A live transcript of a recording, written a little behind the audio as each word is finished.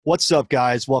What's up,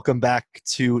 guys? Welcome back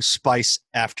to Spice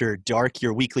After Dark,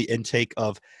 your weekly intake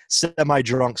of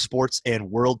semi-drunk sports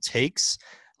and world takes.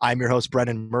 I'm your host,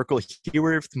 Brennan Merkel,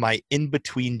 here with my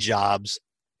in-between jobs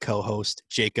co-host,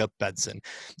 Jacob Benson.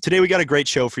 Today, we got a great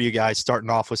show for you guys, starting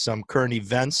off with some current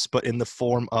events, but in the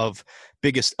form of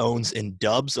biggest owns and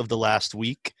dubs of the last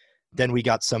week. Then we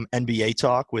got some NBA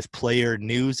talk with player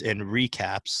news and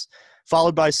recaps,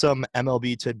 followed by some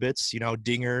MLB tidbits,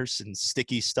 dingers and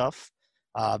sticky stuff.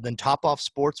 Then top off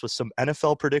sports with some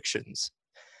NFL predictions,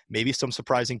 maybe some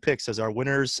surprising picks as our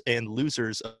winners and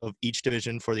losers of each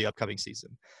division for the upcoming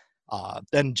season.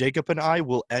 Then Jacob and I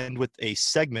will end with a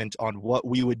segment on what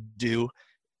we would do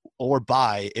or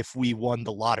buy if we won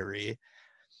the lottery.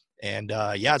 And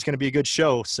it's going to be a good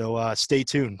show. So stay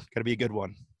tuned. Going to be a good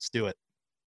one. Let's do it.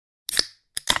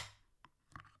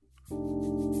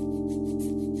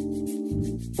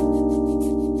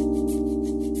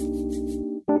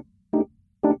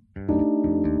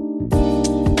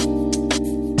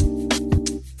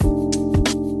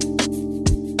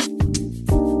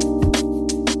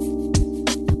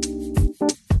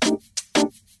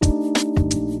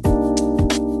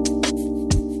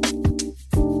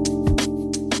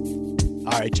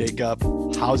 All right, Jacob,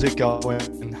 how's it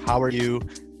going? How are you?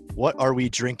 What are we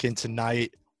drinking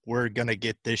tonight? We're going to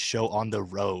get this show on the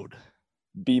road.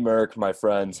 B-Merc, my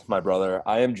friend, my brother.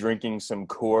 I am drinking some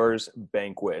Coors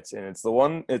Banquet, and it's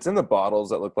in the bottles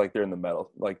that look like they're in the metal,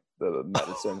 like the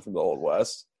medicine from the Old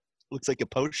West. Looks like a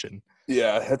potion.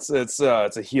 Yeah, it's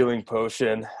a healing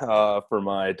potion for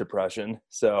my depression.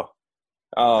 So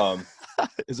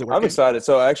Is it working? I'm excited.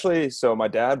 So my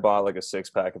dad bought like a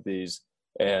 6-pack of these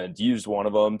and used one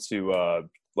of them to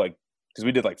because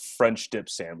we did like French dip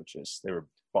sandwiches. They were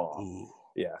bomb. Ooh.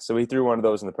 Yeah, so he threw one of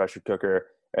those in the pressure cooker,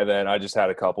 and then I just had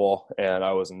a couple, and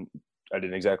I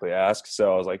didn't exactly ask,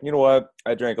 so I was like, you know what,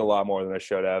 I drank a lot more than I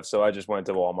should have, so I just went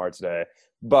to Walmart today,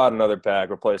 bought another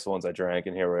pack, replaced the ones I drank,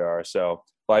 and here we are. So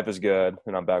life is good,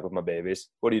 and I'm back with my babies.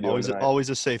 What are you doing tonight? Always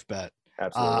a safe bet.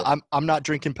 Absolutely. I'm not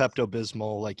drinking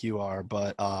Pepto-Bismol like you are,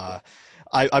 but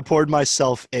I poured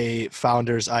myself a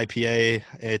Founders IPA.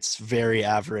 It's very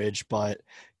average, but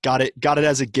got it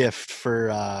as a gift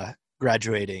for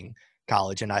graduating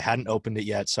college, and I hadn't opened it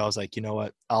yet, so I was like, you know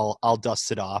what, I'll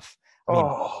dust it off. I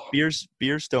mean,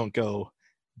 beers don't go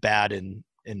bad in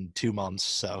 2 months.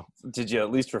 So did you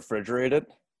at least refrigerate it?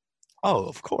 Oh,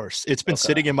 of course. It's been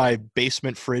sitting in my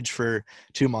basement fridge for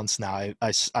 2 months now.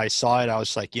 I saw it. I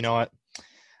was like, you know what?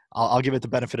 I'll give it the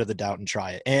benefit of the doubt and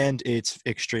try it. And it's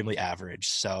extremely average.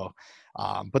 So,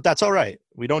 but that's all right.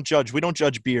 We don't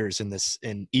judge beers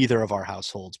in either of our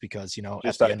households because, Just at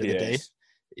the IPAs. end of the day,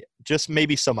 just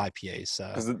maybe some IPAs.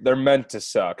 Because they're meant to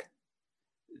suck.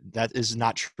 That is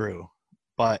not true,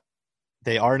 but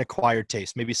they are an acquired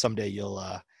taste. Maybe someday you'll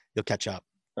catch up.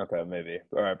 Okay, maybe.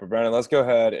 All right, but Brennan, let's go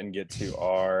ahead and get to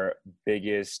our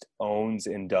biggest owns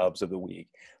and dubs of the week.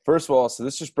 First of all, so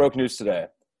this just broke news today.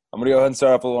 I'm going to go ahead and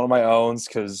start off with one of my owns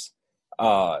because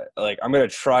I'm going to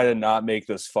try to not make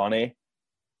this funny,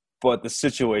 but the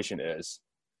situation is.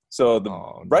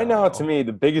 So right now, to me,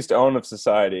 the biggest own of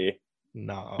society,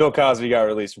 Bill Cosby got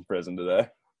released from prison today.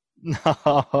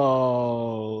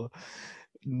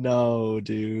 No,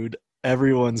 dude.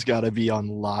 Everyone's got to be on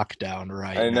lockdown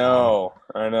right now.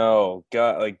 I know.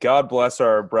 God bless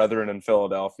our brethren in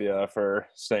Philadelphia for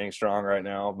staying strong right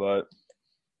now. But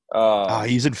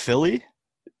he's in Philly?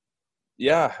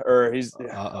 Yeah, or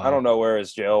I don't know where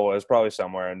his jail was. Probably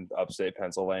somewhere in upstate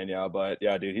Pennsylvania. But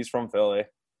yeah, dude, he's from Philly.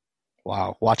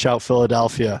 Wow. Watch out,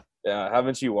 Philadelphia. Yeah.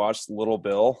 Haven't you watched Little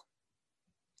Bill?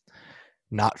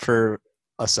 Not for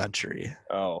a century.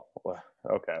 Oh,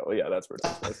 okay. Well, yeah, that's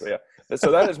ridiculous. But yeah.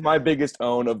 So that is my biggest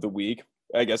own of the week,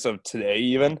 I guess, of today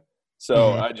even.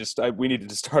 So we needed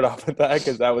to start off with that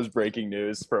because that was breaking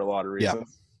news for a lot of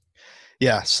reasons.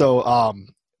 Yeah. So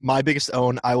my biggest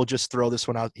own, I will just throw this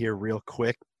one out here real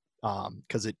quick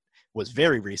because it was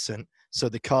very recent. So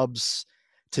the Cubs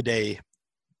today,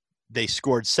 they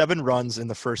scored 7 runs in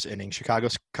the first inning. Chicago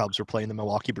Cubs were playing the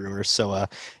Milwaukee Brewers. So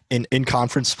in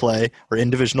conference play or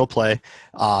in divisional play.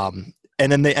 And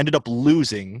then they ended up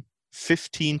losing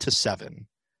 15-7.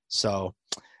 So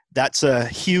that's a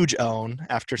huge own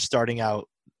after starting out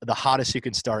the hottest you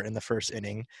can start in the first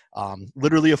inning.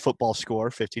 Literally a football score,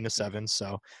 15-7.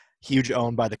 So huge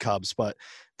own by the Cubs. But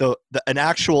an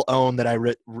actual own that I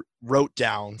wrote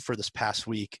down for this past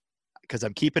week, because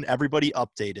I'm keeping everybody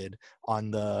updated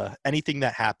on anything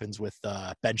that happens with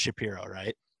Ben Shapiro,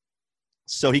 right?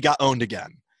 So he got owned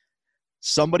again.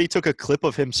 Somebody took a clip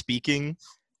of him speaking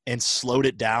and slowed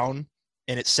it down,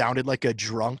 and it sounded like a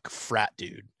drunk frat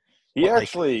dude. There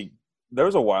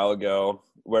was a while ago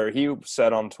where he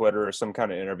said on Twitter or some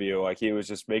kind of interview, like he was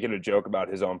just making a joke about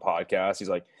his own podcast. He's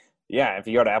like, yeah, if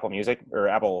you go to Apple Music or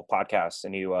Apple Podcasts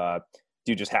and you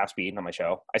do just half speed on my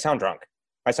show, I sound drunk.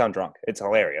 It's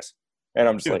hilarious. And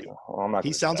I'm just Dude, like, well, I'm not.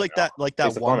 he sounds like that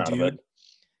one dude.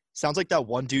 Sounds like that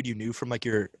one dude you knew from like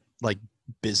your like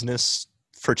business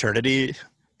fraternity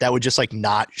that would just like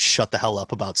not shut the hell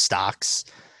up about stocks.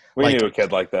 We like, knew a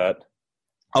kid like that.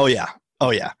 Oh yeah.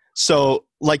 So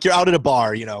like you're out at a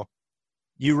bar,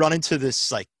 you run into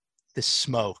this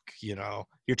smoke,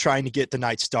 you're trying to get the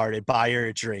night started, buy her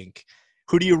a drink.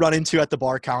 Who do you run into at the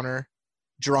bar counter?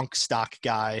 Drunk stock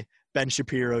guy, Ben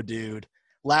Shapiro dude.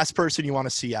 Last person you want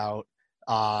to see out.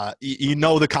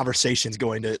 The conversation's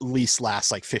going to at least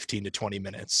last like 15 to 20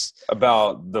 minutes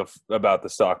about the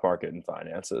stock market and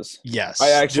finances. Yes. I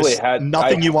actually had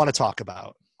nothing you want to talk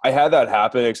about. I had that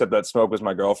happen, except that smoke was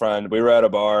my girlfriend. We were at a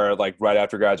bar like right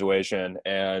after graduation,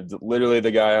 and literally the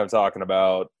guy I'm talking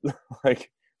about like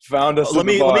found us. Let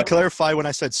me clarify. When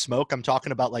I said smoke, I'm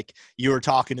talking about like you were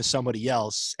talking to somebody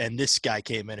else, and this guy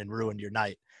came in and ruined your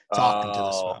night talking to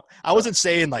the smoke. I wasn't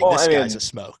saying like guy's a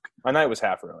smoke. My night was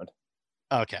half ruined.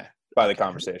 Okay. By the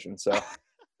conversation, so.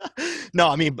 No,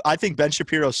 I mean I think Ben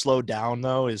Shapiro slowed down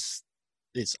though is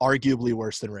arguably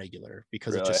worse than regular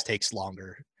because It just takes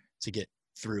longer to get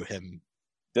through him.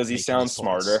 Does he sound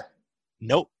smarter?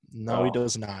 Nope. No, He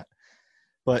does not.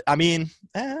 But I mean,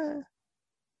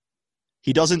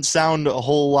 he doesn't sound a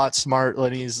whole lot smart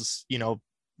when he's,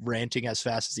 ranting as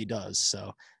fast as he does.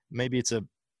 So maybe it's a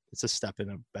step in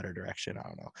a better direction. I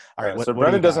don't know. All right. So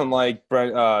Brennan doesn't like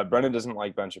Brennan doesn't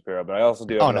like Ben Shapiro, but I also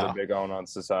do have another big own on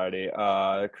society.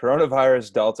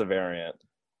 Coronavirus Delta variant.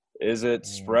 Is it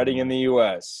spreading in the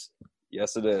U.S.?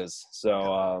 Yes, it is.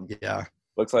 So yeah.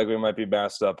 Looks like we might be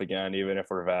masked up again, even if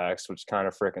we're vaxxed, which kind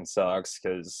of freaking sucks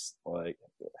because, like,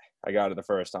 I got it the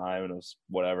first time and it was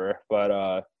whatever.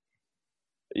 But,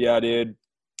 yeah, dude,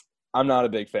 I'm not a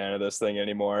big fan of this thing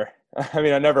anymore. I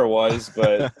mean, I never was,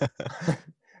 but,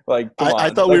 like, come on. I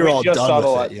thought we were all done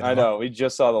with it. I know. We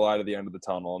just saw the light at the end of the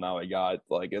tunnel. Now we got,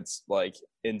 like, it's, like,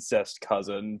 incest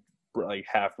cousin, like,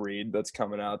 half-breed that's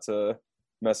coming out to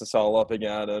mess us all up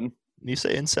again. And you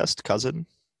say incest cousin?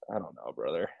 I don't know,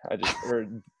 brother. I just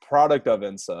heard product of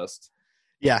incest.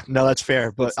 Yeah, no, that's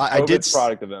fair. But I did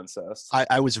product of incest.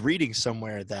 I was reading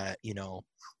somewhere that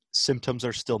symptoms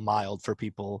are still mild for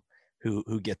people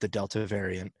who get the Delta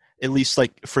variant. At least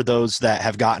like for those that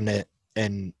have gotten it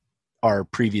and are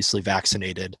previously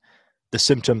vaccinated, the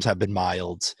symptoms have been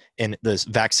mild, and the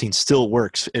vaccine still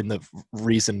works in the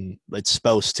reason it's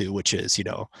supposed to, which is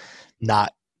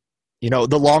not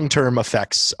the long-term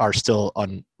effects are still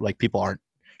people aren't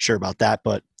sure about that,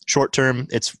 but short term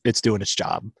it's doing its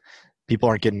job. People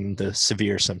aren't getting the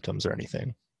severe symptoms or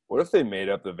anything. What if they made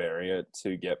up the variant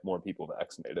to get more people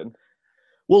vaccinated?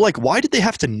 Well, like, why did they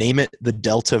have to name it the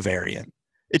Delta variant?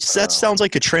 That sounds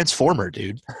like a transformer,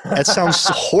 dude. That sounds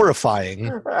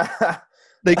horrifying.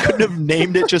 They couldn't have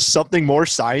named it just something more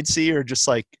sciencey or just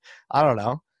like, I don't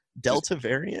know, Delta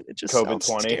variant. It just sounds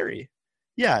scary.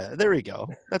 Yeah, there we go.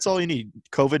 That's all you need.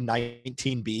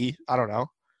 COVID-19B. I don't know.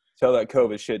 Tell that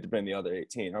COVID shit to bring the other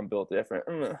 18. I'm built different.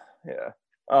 Yeah.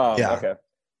 Okay.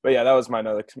 But yeah, that was my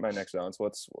next round. So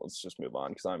let's just move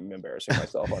on because I'm embarrassing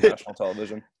myself on national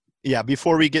television. Yeah.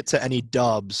 Before we get to any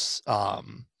dubs, I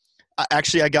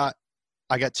got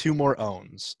two more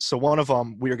owns. So one of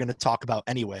them we are going to talk about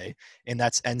anyway, and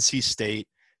that's NC State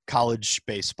college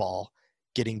baseball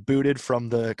getting booted from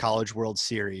the College World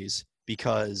Series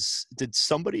because did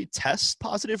somebody test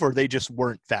positive or they just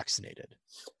weren't vaccinated?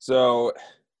 So.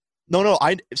 No.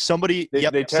 Somebody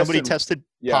tested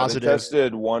positive. They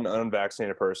tested one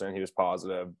unvaccinated person. He was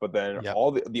positive, but then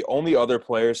all the only other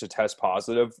players to test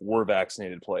positive were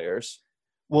vaccinated players.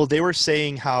 Well, they were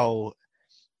saying how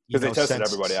because they tested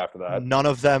everybody after that. None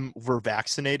of them were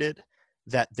vaccinated.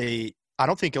 I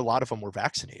don't think a lot of them were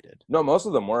vaccinated. No, most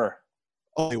of them were.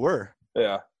 Oh, they were.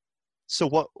 Yeah.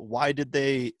 So why did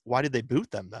they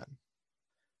boot them then?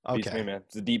 Okay, beats me, man.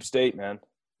 It's a deep state, man.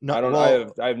 No,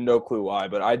 I have no clue why,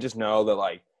 but I just know that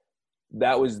like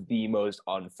that was the most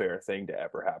unfair thing to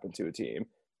ever happen to a team.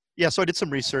 Yeah, so I did some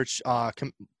research.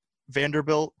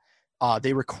 Vanderbilt,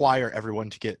 they require everyone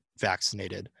to get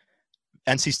vaccinated.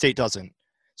 NC State doesn't.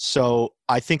 So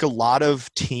I think a lot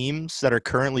of teams that are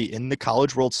currently in the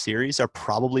College World Series are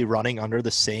probably running under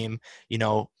the same,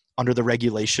 under the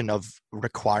regulation of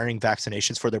requiring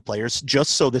vaccinations for their players,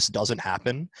 just so this doesn't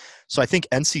happen. So I think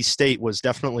NC State was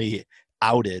definitely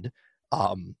outed.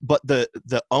 But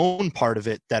the own part of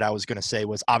it that I was going to say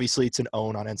was obviously it's an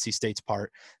own on NC State's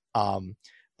part.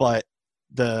 But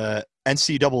the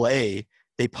NCAA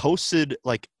they posted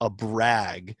like a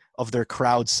brag of their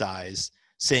crowd size,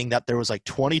 saying that there was like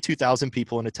 22,000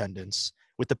 people in attendance,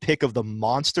 with the pic of the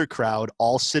monster crowd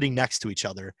all sitting next to each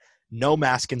other, no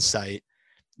mask in sight,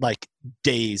 like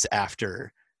days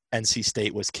after NC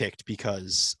State was kicked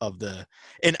because of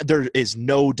and there is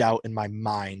no doubt in my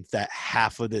mind that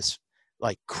half of this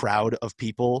like crowd of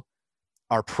people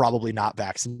are probably not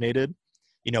vaccinated.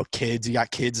 You know, kids, you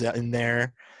got kids in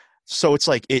there. So it's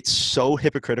like, it's so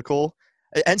hypocritical.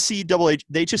 NCAA,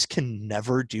 they just can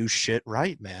never do shit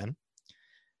right, man.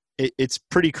 It's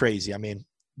pretty crazy. I mean,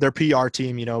 their PR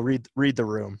team, you know, read the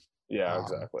room. Yeah,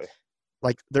 exactly.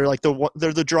 Like they're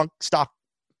they're the drunk stock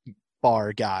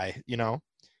bar guy, you know.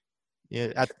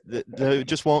 Yeah, they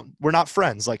just won't. We're not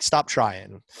friends. Like, stop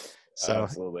trying. So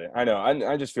absolutely, I know.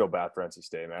 I just feel bad for NC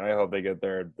State, man. I hope they get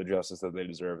the justice that they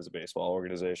deserve as a baseball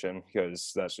organization,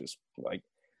 because that's just like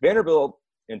Vanderbilt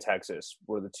and Texas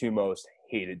were the two most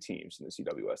hated teams in the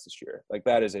CWS this year. Like,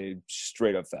 that is a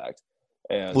straight up fact.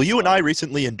 And well, you and I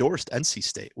recently endorsed NC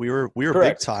State. We were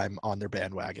big time on their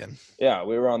bandwagon. Yeah,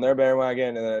 we were on their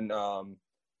bandwagon, and then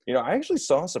you know, I actually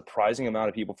saw a surprising amount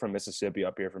of people from Mississippi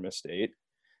up here for Miss State.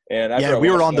 And yeah, we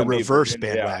were on the reverse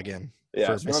bandwagon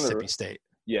for Mississippi State.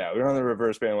 Yeah, we were on the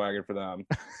reverse bandwagon for them,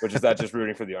 which is that just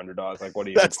rooting for the underdogs. Like, what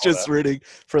do you? That's just rooting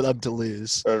for them to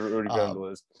lose. Or rooting for them to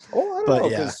lose. Oh, I don't know.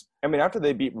 Because I mean, after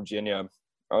they beat Virginia,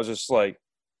 I was just like,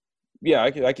 yeah,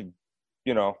 I could,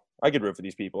 you know, I could root for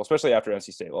these people, especially after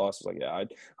NC State lost. I was like, yeah,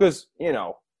 because you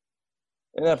know,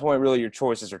 at that point, really, your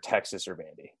choices are Texas or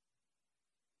Vandy.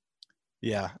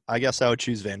 Yeah, I guess I would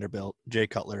choose Vanderbilt. Jay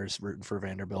Cutler's rooting for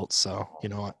Vanderbilt, so you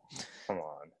know what? Come on.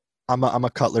 I'm a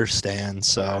Cutler stan,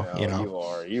 so you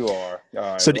know. You are. All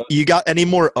right, so you got any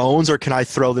more owns, or can I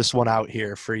throw this one out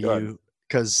here for you?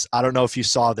 Because I don't know if you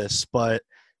saw this, but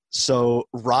so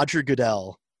Roger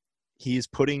Goodell, he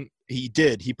put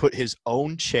his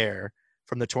own chair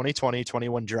from the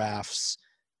 2020-21 drafts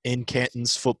in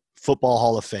Canton's Football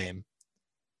Hall of Fame.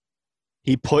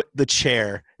 He put the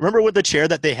chair. Remember with the chair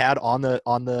that they had on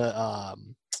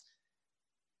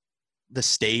the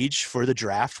stage for the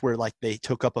draft, where like they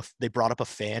brought up a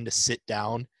fan to sit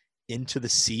down into the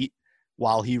seat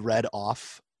while he read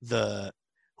off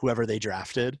whoever they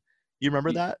drafted. You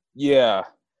remember that? Yeah.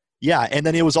 Yeah, and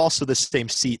then it was also the same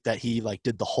seat that he like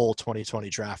did the whole 2020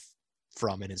 draft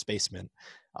from in his basement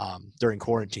during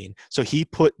quarantine. So he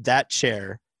put that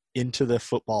chair into the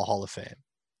Football Hall of Fame.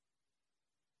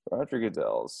 Roger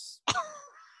Goodell's.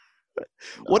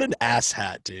 What an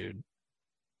asshat, dude.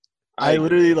 I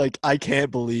literally I can't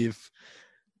believe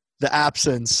the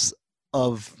absence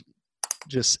of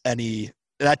just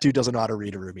that dude doesn't know how to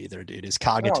read a room either, dude. His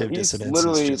cognitive dissonance is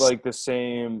literally just like the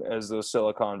same as those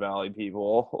Silicon Valley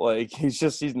people. Like, he's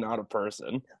not a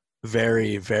person.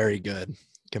 Very, very good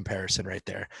comparison right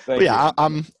there. Thank you.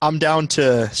 I'm down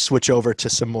to switch over to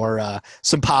some more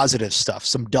some positive stuff,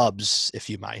 some dubs, if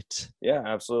you might. Yeah,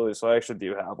 absolutely. So I actually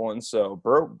do have one. So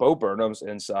Bo Burnham's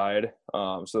Inside.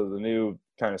 So the new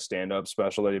kind of stand-up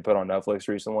special that he put on Netflix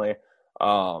recently.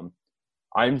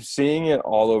 I'm seeing it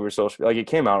all over social. Like, it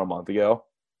came out a month ago,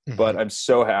 but I'm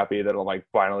so happy that I'm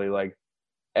finally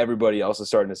everybody else is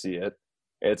starting to see it.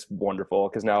 It's wonderful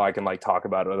because now I can talk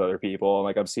about it with other people.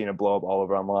 And I'm seeing it blow up all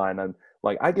over online. And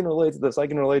I can relate to this. I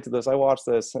can relate to this. I watched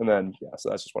this. And then, so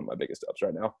that's just one of my biggest ups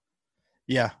right now.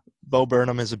 Yeah. Bo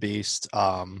Burnham is a beast.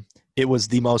 It was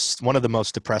one of the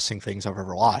most depressing things I've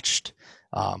ever watched.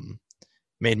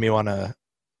 Made me want to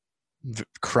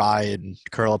cry and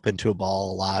curl up into a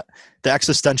ball a lot. The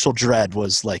existential dread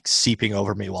was seeping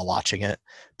over me while watching it.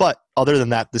 But other than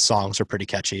that, the songs are pretty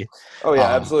catchy. Oh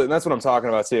yeah, absolutely. And that's what I'm talking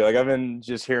about too. I've been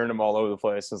just hearing them all over the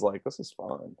place. It's this is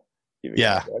fun.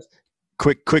 Yeah.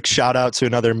 Quick shout out to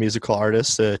another musical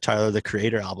artist, the Tyler the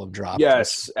Creator album dropped.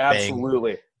 Yes,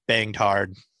 absolutely. Banged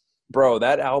hard. Bro,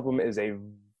 that album is a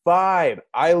vibe.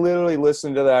 I literally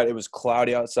listened to that. It was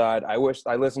cloudy outside. I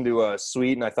listened to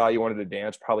Sweet and I Thought You Wanted to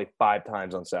Dance probably 5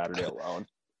 times on Saturday alone.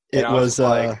 It was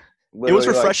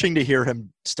refreshing to hear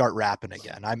him start rapping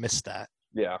again. I missed that.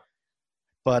 Yeah.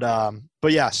 But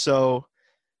yeah, so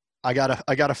I got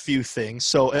a few things.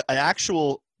 So an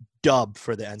actual dub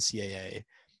for the NCAA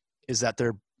is that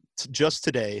just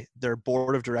today their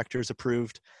board of directors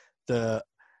approved the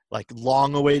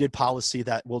long-awaited policy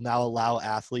that will now allow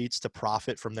athletes to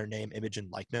profit from their name, image, and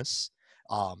likeness.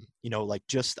 I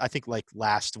think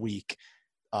last week,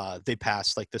 they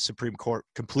passed the Supreme Court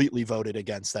completely voted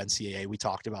against the NCAA. We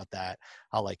talked about that.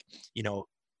 How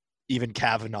even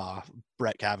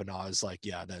Brett Kavanaugh is the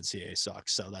NCAA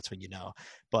sucks. So that's when you know.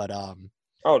 But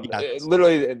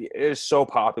literally, it is so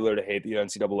popular to hate the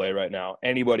NCAA right now.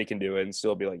 Anybody can do it and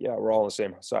still be we're all on the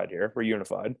same side here. We're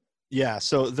unified. Yeah,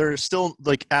 so they're still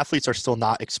like athletes are still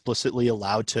not explicitly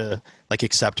allowed to like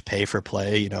accept pay for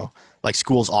play, like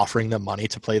schools offering them money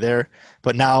to play there,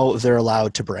 but now they're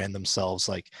allowed to brand themselves.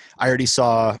 Like I already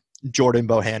saw Jordan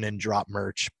Bohannon drop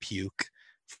merch puke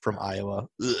from Iowa.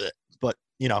 Ugh. But,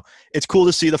 it's cool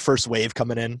to see the first wave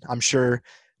coming in. I'm sure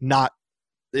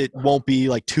it won't be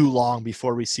like too long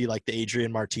before we see like the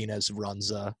Adrian Martinez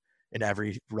Runza in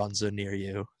every Runza near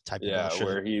you type of bullshit.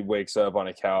 Where he wakes up on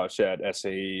a couch at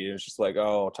SAE and it's just like,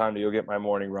 oh, time to go get my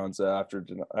morning Runza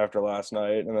after last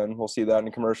night, and then we'll see that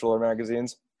in commercial or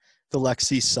magazines. The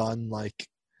Lexi Sun like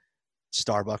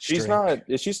Starbucks. She's drink. not.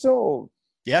 Is she still?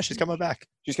 Yeah, she's coming back.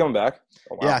 She's coming back.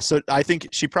 Oh, wow. Yeah, so I think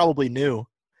she probably knew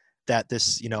that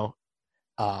this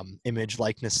image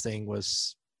likeness thing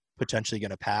was potentially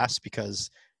going to pass because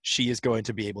she is going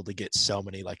to be able to get so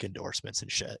many like endorsements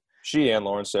and shit. She and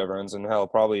Lauren Severance, and hell,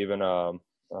 probably even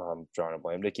trying to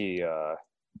blame Nikki. I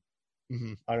know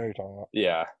you're talking about.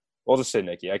 Yeah, we'll just say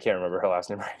Nikki. I can't remember her last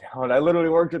name right now, and I literally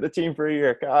worked at the team for a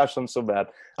year. Gosh, I'm so bad.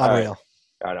 Unreal.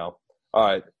 I know. All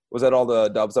right, was that all the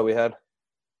dubs that we had?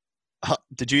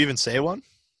 Did you even say one?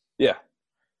 Yeah.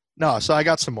 No, so I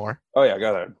got some more. Oh yeah,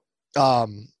 go ahead.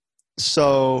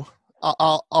 So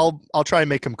I'll try and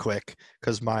make them quick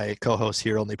because my co-host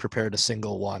here only prepared a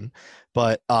single one.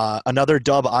 But another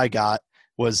dub I got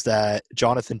was that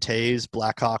Jonathan Tays,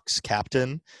 Blackhawks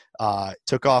captain,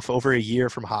 took off over a year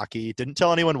from hockey. Didn't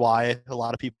tell anyone why. A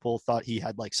lot of people thought he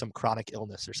had like some chronic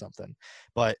illness or something.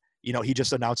 But, he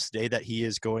just announced today that he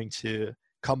is going to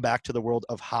come back to the world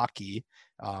of hockey.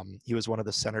 He was one of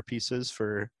the centerpieces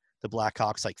for the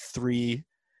Blackhawks, like 3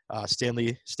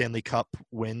 Stanley Cup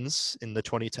wins in the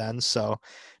 2010s. So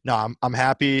no, I'm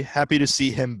happy to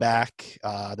see him back.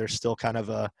 There's still kind of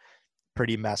a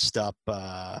pretty messed up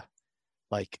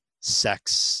like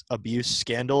sex abuse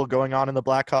scandal going on in the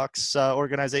Blackhawks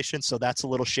organization. So that's a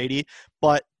little shady,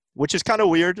 but which is kind of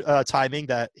weird timing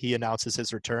that he announces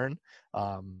his return.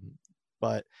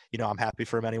 But I'm happy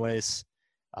for him anyways.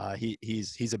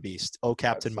 He's a beast. Oh,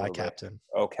 captain, Absolutely. my captain.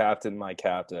 Oh, captain, my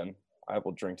captain. I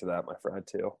will drink to that, my friend,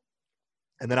 too.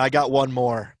 And then I got one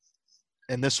more,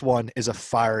 and this one is a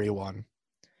fiery one.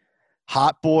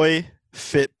 Hot boy,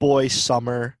 fit boy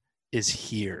summer is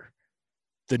here.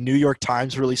 The New York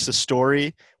Times released a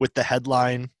story with the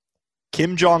headline,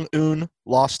 Kim Jong-un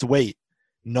lost weight.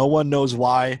 No one knows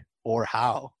why or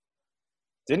how.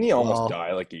 Didn't he almost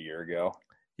die like a year ago?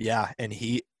 Yeah, and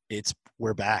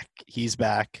we're back. He's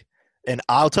back. And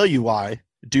I'll tell you why.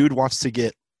 Dude wants to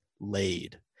get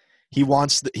laid. He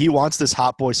wants this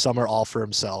hot boy summer all for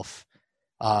himself.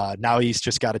 Now he's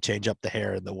just got to change up the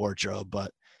hair and the wardrobe,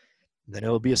 but then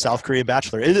it'll be a South Korean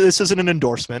bachelor. This isn't an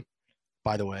endorsement,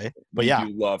 by the way. But yeah,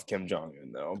 you love Kim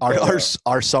Jong-un though.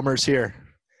 Our summer's here.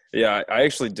 Yeah, I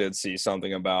actually did see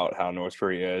something about how North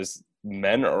Korea is.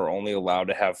 Men are only allowed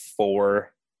to have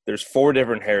 4. There's 4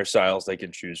 different hairstyles they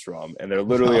can choose from, and they're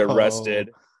literally arrested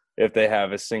if they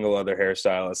have a single other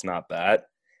hairstyle. It's not that.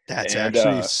 That's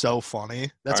actually so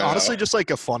funny. That's honestly just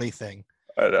like a funny thing.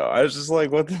 I know. I was just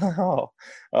like, what the hell?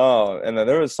 Oh, and then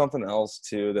there was something else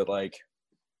too that like,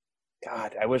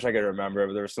 God, I wish I could remember,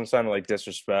 but there was some kind of like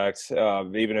disrespect,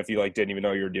 even if you like didn't even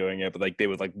know you were doing it, but like they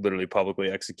would like literally publicly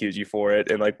execute you for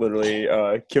it. And like literally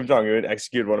Kim Jong-un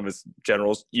executed one of his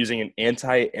generals using an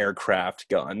anti-aircraft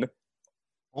gun.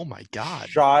 Oh my God.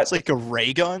 Shot. It's like a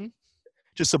ray gun.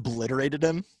 Just obliterated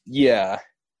him. Yeah.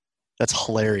 That's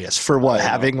hilarious. For what?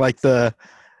 Having like the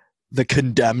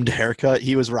condemned haircut.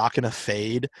 He was rocking a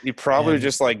fade. He probably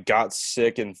just like got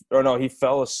sick he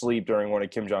fell asleep during one of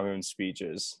Kim Jong-un's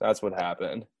speeches. That's what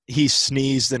happened. He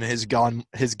sneezed and his gum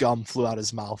flew out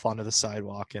his mouth onto the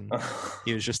sidewalk and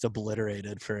he was just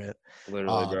obliterated for it.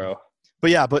 Literally, bro.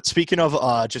 But speaking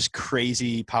of just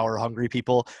crazy power hungry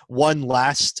people, one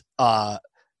last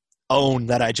own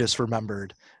that I just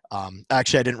remembered.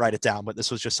 Actually, I didn't write it down, but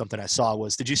this was just something I saw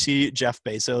did you see Jeff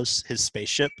Bezos, his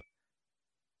spaceship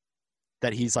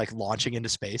that he's like launching into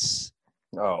space?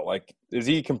 Oh, like, is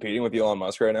he competing with Elon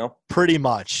Musk right now? Pretty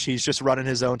much. He's just running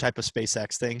his own type of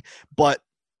SpaceX thing, but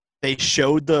they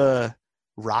showed the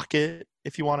rocket,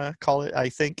 if you want to call it, I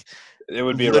think. It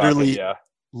would be a rocket, yeah.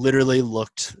 Literally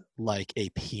looked like a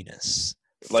penis.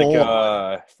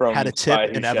 Like from had a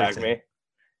tip and everything. Me.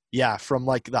 Yeah, from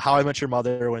like the How I Met Your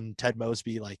Mother when Ted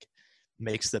Mosby like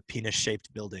makes the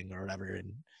penis-shaped building or whatever.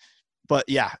 But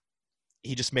yeah,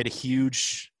 he just made a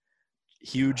huge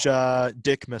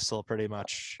dick missile pretty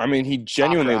much. I mean, he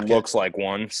genuinely looks like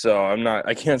one, so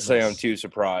I can't say I'm too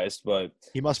surprised, but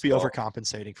he must be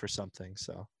overcompensating for something.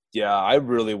 So Yeah, I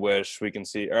really wish we can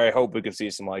see, or I hope we can see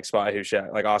some like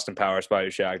like Austin Powers Spy Who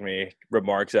Shagged Me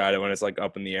remarks at it when it's like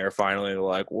up in the air finally. They're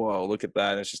like, whoa, look at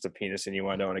that. And it's just a penis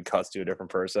innuendo and it cuts to a different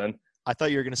person. I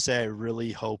thought you were going to say, I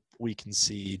really hope we can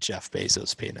see Jeff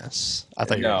Bezos' penis. I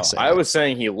thought you were going to No, say I that. was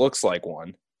saying he looks like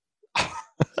one.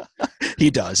 He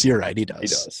does. You're right. He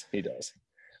does. He does.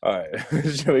 All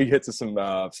right. Shall we get to some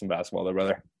basketball there,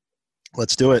 brother?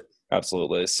 Let's do it.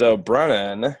 Absolutely. So,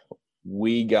 Brennan,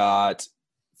 we got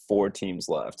 4 teams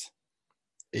left.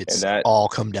 It's all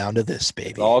come down to this,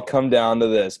 baby. All come down to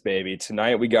this, baby.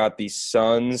 Tonight we got the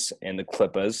Suns and the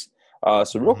Clippers.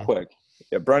 So real quick,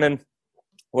 Brennan,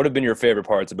 what have been your favorite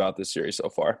parts about this series so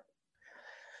far?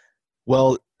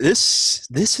 Well, this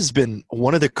has been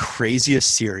one of the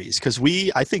craziest series because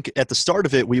I think at the start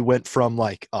of it, we went from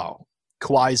like, oh,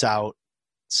 Kawhi's out,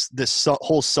 this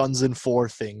whole Suns in 4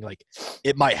 thing, like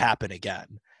it might happen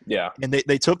again. Yeah. And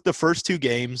they took the first 2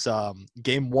 games.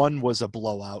 Game 1 was a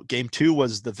blowout. Game 2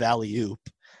 was the Valley-oop.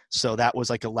 So that was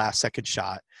like a last-second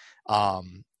shot.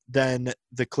 Then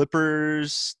the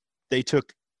Clippers, they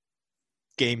took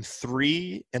Game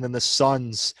 3, and then the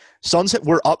Suns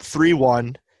were up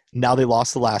 3-1. Now they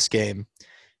lost the last game,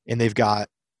 and they've got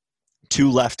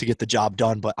 2 left to get the job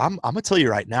done. But I'm going to tell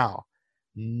you right now,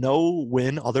 no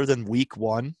win other than week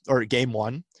 1 or game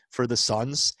 1 for the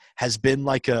Suns has been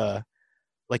like a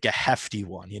hefty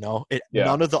one, you know?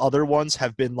 None of the other ones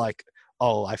have been like,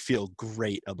 oh, I feel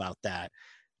great about that.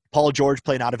 Paul George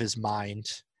playing out of his mind.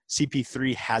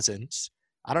 CP3 hasn't.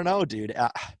 I don't know, dude.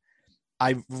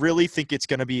 I really think it's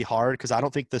going to be hard because I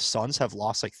don't think the Suns have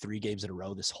lost like 3 games in a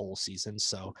row this whole season,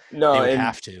 so they would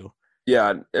have to.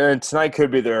 Yeah, and tonight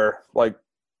could be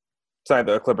tonight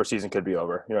the Clipper season could be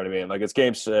over. You know what I mean? Like it's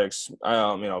game 6.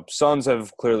 Suns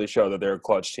have clearly showed that they're a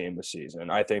clutch team this season.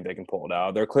 I think they can pull it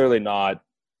out. They're clearly not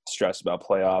stressed about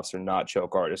playoffs or not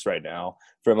choke artists right now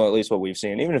from at least what we've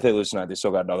seen. Even if they lose tonight, they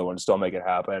still got another one to still make it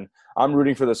happen. I'm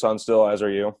rooting for the Suns still, as are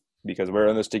you, because we're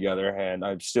in this together, and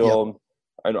I'm still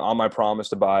on my promise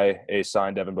to buy a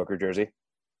signed Devin Booker jersey.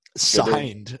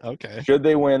 Okay. Should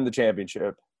they win the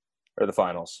championship or the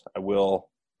finals, I will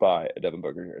buy a Devin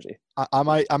Booker jersey. I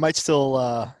might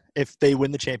still if they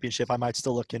win the championship, I might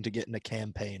still look into getting a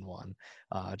campaign one,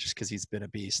 just because he's been a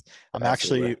beast.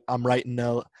 I'm writing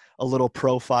a little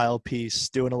profile piece,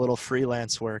 doing a little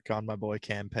freelance work on my boy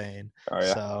Campaign. Oh,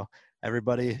 yeah. So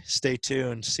everybody stay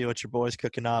tuned, see what your boy's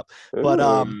cooking up. Ooh. But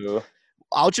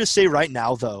I'll just say right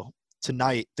now, though,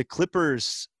 tonight, the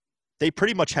Clippers, they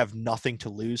pretty much have nothing to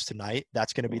lose tonight.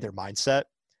 That's going to be their mindset.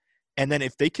 And then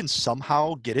if they can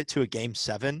somehow get it to a game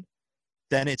 7,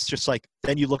 then it's just like,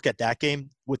 then you look at that game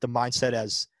with the mindset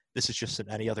as this is just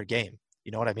any other game.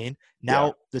 You know what I mean?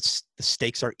 Now the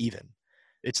stakes are even.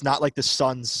 It's not like the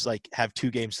Suns like have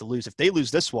 2 games to lose. If they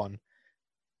lose this one,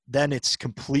 then it's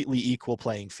completely equal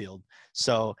playing field.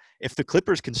 So if the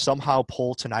Clippers can somehow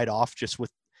pull tonight off just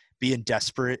with being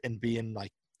desperate and being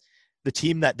like the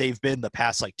team that they've been the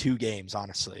past like 2 games,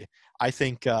 honestly, I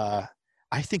think the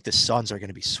Suns are going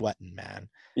to be sweating, man.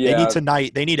 Yeah.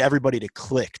 They need everybody to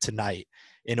click tonight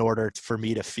in order for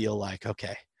me to feel like,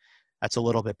 okay, that's a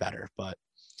little bit better.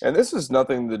 And this has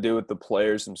nothing to do with the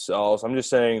players themselves. I'm just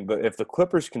saying that if the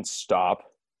Clippers can stop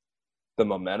the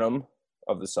momentum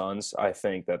of the Suns, I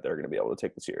think that they're going to be able to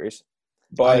take the series.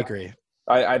 But I agree.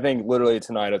 I think literally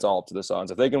tonight it's all up to the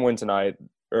Suns. If they can win tonight,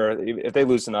 or if they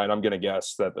lose tonight, I'm going to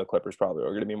guess that the Clippers probably are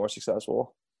going to be more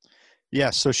successful. Yeah,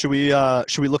 so should we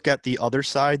look at the other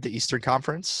side, the Eastern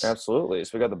Conference? Absolutely.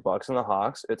 So we got the Bucks and the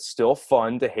Hawks. It's still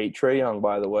fun to hate Trae Young,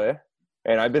 by the way.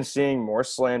 And I've been seeing more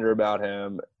slander about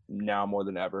him now more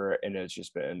than ever, and it's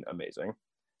just been amazing.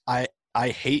 I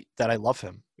hate that I love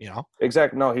him, you know?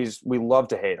 Exactly. No, we love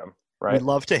to hate him, right? We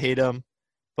love to hate him,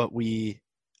 but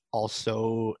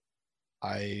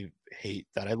I hate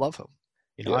that I love him,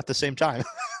 you know, at the same time.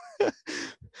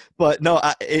 But no,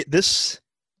 this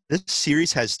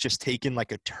series has just taken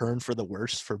like a turn for the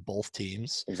worse for both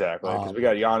teams. Exactly, because we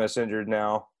got Giannis injured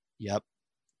now. Yep.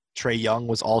 Trae Young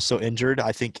was also injured.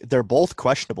 I think they're both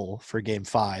questionable for Game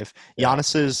 5. Yeah.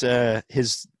 Giannis's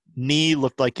his knee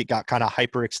looked like it got kind of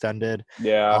hyperextended.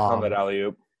 Yeah, on that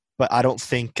alley-oop. But I don't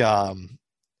think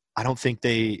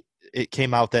it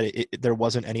came out that there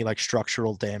wasn't any like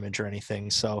structural damage or anything,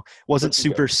 so it wasn't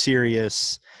super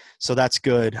serious. So that's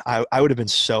good. I would have been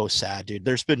so sad, dude.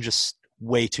 There's been just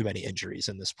way too many injuries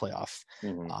in this playoff,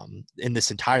 in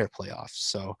this entire playoff.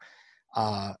 So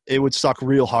it would suck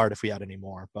real hard if we had any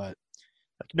more. But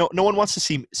like, no one wants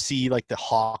to see like the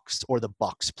Hawks or the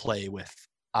Bucks play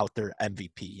without their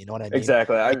MVP. You know what I mean?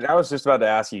 Exactly. I was just about to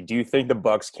ask you, do you think the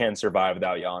Bucks can survive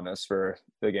without Giannis for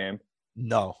the game?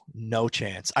 No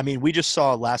chance. I mean, we just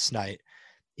saw last night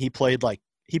he played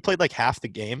like half the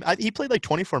game. He played like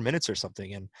 24 minutes or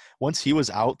something. And once he was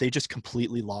out, they just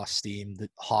completely lost steam. The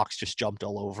Hawks just jumped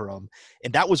all over them.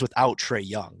 And that was without Trae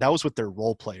Young. That was with their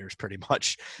role players pretty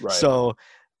much. Right. So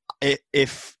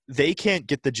if they can't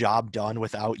get the job done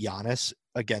without Giannis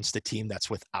against a team that's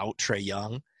without Trae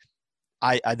Young,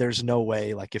 I there's no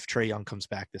way, like, if Trae Young comes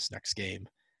back this next game,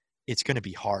 it's going to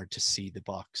be hard to see the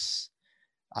Bucks.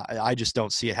 I just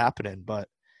don't see it happening, but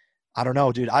I don't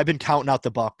know, dude. I've been counting out the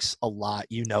Bucks a lot.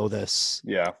 You know this.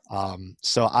 Yeah.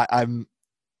 So I'm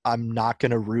not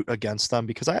going to root against them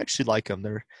because I actually like them.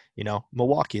 They're,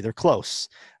 Milwaukee. They're close.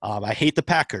 I hate the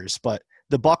Packers, but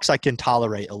the Bucks I can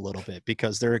tolerate a little bit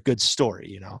because they're a good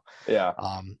story, Yeah.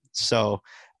 So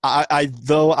I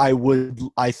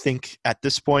think at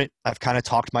this point I've kind of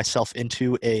talked myself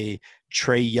into a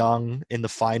Trae Young in the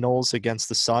finals against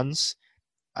the Suns.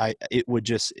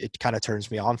 It kind of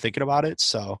turns me on thinking about it.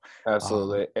 So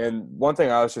absolutely. And one thing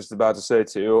I was just about to say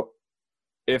too,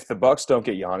 if the Bucks don't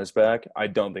get Giannis back, I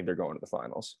don't think they're going to the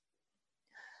finals.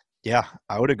 Yeah,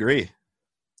 I would agree.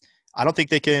 I don't think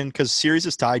they can, because series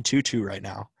is tied 2-2 right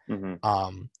now.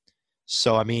 Mm-hmm.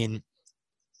 So I mean,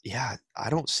 yeah, I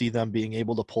don't see them being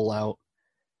able to pull out.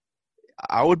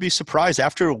 I would be surprised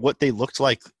after what they looked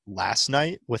like last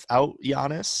night without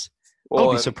Giannis. I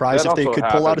would be surprised if they could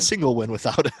pull out a single win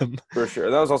without him. For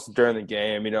sure. That was also during the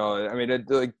game. I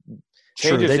mean,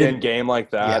 changes in game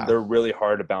like that, they're really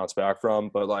hard to bounce back from.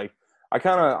 But,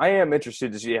 I am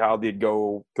interested to see how they'd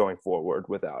go going forward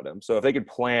without him. So if they could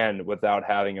plan without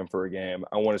having him for a game,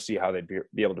 I want to see how they'd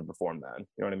be able to perform then.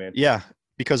 You know what I mean? Yeah,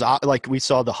 because we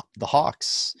saw the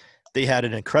Hawks, they had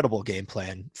an incredible game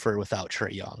plan for without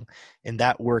Trae Young, and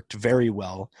that worked very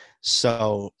well.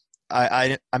 So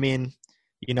I mean,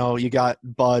 you got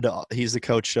Bud. He's the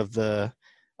coach of the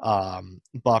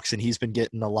Bucks, and he's been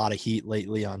getting a lot of heat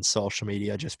lately on social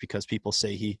media just because people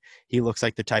say he looks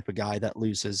like the type of guy that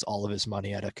loses all of his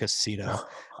money at a casino.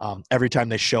 Every time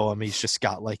they show him, he's just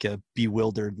got like a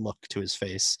bewildered look to his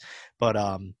face.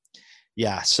 But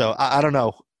yeah, so I don't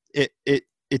know.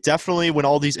 It definitely, when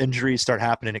all these injuries start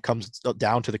happening, it comes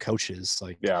down to the coaches,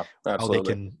 yeah, how they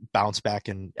can bounce back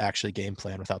and actually game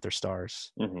plan without their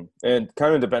stars. Mm-hmm. And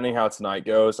kind of depending how tonight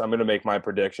goes, I'm going to make my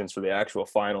predictions for the actual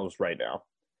finals right now.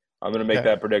 I'm going to make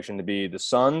that prediction to be the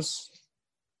Suns,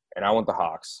 and I want the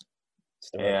Hawks.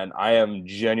 And I am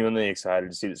genuinely excited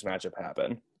to see this matchup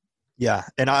happen. Yeah,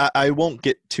 and I won't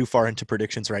get too far into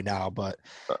predictions right now, but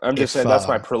I'm just saying that's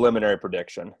my preliminary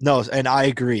prediction. No, and I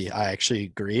agree. I actually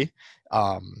agree.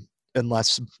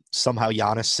 Unless somehow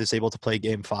Giannis is able to play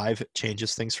Game 5, it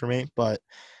changes things for me. But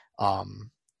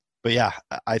yeah,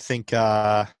 I think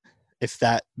if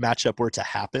that matchup were to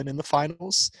happen in the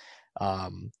finals,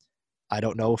 I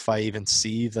don't know if I even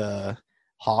see the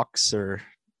Hawks or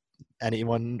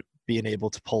anyone being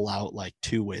able to pull out like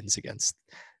 2 wins against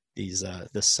these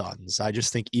the Suns. I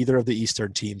just think either of the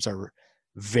Eastern teams are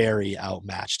very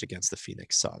outmatched against the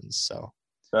Phoenix Suns. So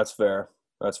that's fair.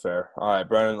 That's fair. All right,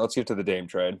 Brennan, let's get to the Dame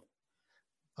trade.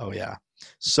 Oh yeah.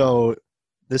 So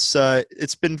this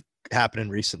it's been happening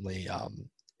recently.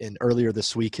 And earlier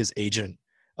this week, his agent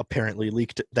apparently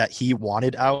leaked that he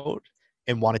wanted out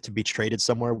and wanted to be traded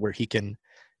somewhere where he can,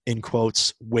 in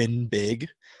quotes, win big.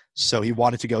 So he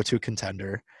wanted to go to a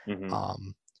contender. Mm-hmm.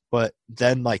 But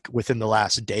then, within the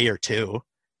last day or two,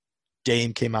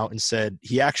 Dame came out and said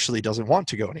he actually doesn't want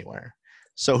to go anywhere.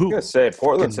 So who? I was gonna say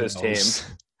Portland's his team.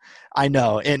 I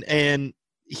know, and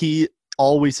he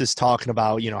always is talking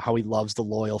about how he loves the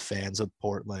loyal fans of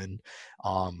Portland.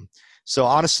 So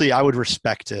honestly, I would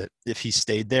respect it if he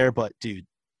stayed there. But dude,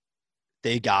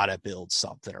 they gotta build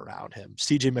something around him.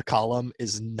 CJ McCollum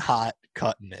is not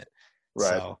cutting it. Right.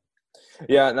 So.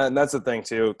 Yeah, and that's the thing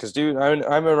too. Because dude, I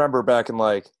remember back in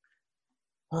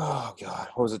oh God,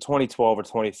 what was it, 2012 or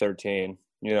 2013?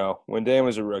 When Dame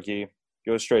was a rookie,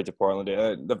 goes straight to Portland.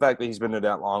 The fact that he's been there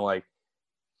that long,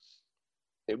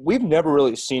 we've never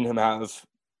really seen him have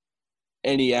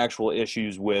any actual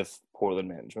issues with Portland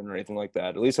management or anything like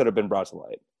that, at least that have been brought to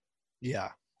light. Yeah.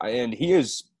 And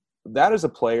that is a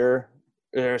player,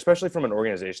 especially from an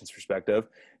organization's perspective,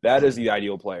 that is the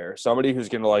ideal player. Somebody who's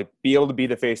going to be able to be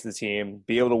the face of the team,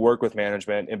 be able to work with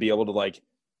management, and be able to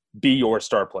be your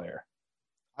star player.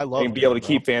 I love and be able to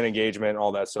keep fan engagement and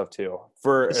all that stuff too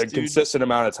for a consistent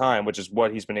amount of time, which is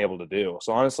what he's been able to do.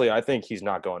 So honestly, I think he's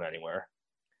not going anywhere.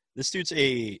 This dude's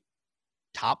a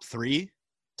top 2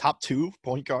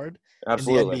 point guard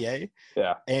Absolutely. in the NBA.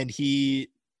 Yeah. And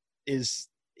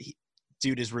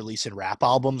dude is releasing rap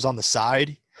albums on the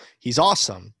side. He's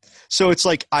awesome. So it's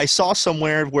I saw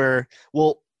somewhere where,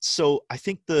 So I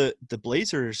think the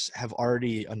Blazers have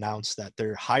already announced that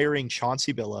they're hiring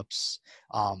Chauncey Billups,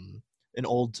 an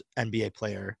old NBA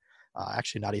player,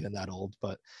 actually not even that old,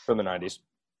 but from the 90s.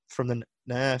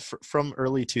 From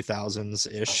early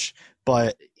 2000s ish.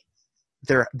 But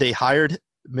they hired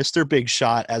Mr. Big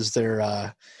Shot as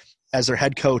their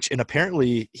head coach, and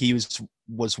apparently he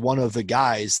was one of the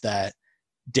guys that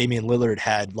Damian Lillard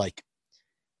had like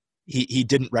he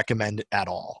didn't recommend at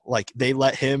all. Like they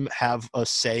let him have a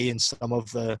say in some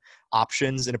of the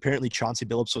options, and apparently Chauncey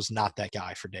Billups was not that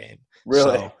guy for Dame.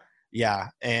 Really? So, yeah,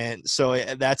 and so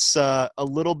that's a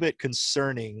little bit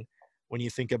concerning when you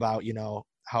think about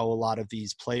how a lot of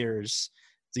these players,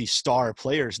 these star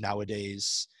players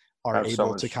nowadays, are Have so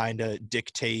able much. to kind of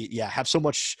dictate, have so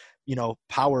much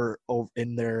power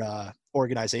in their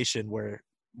organization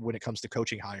when it comes to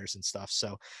coaching hires and stuff. So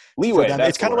for Leeway, them, that's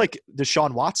it's the kind of word. like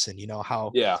Deshaun Watson,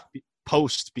 how Yeah.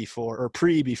 before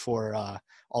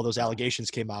all those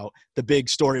allegations came out, the big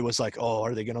story was like, oh,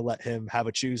 are they going to let him have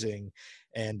a choosing?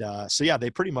 And so, yeah, they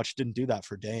pretty much didn't do that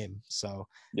for Dame. So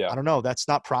Yeah. I don't know. That's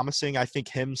not promising. I think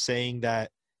him saying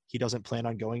that he doesn't plan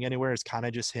on going anywhere is kind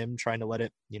of just him trying to let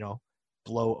it,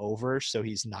 blow over. So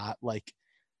he's not like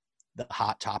the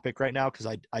hot topic right now, because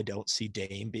I don't see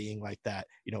Dame being like that,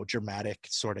 dramatic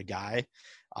sort of guy.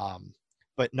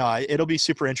 But no, it'll be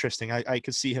super interesting. I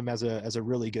could see him as a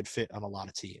really good fit on a lot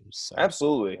of teams. So.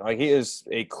 Absolutely. Like he is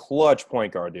a clutch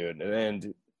point guard, dude.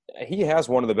 And he has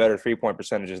one of the better 3-point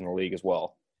percentages in the league as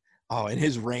well. Oh, and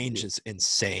his range is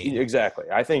insane. Exactly.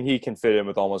 I think he can fit in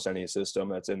with almost any system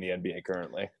that's in the NBA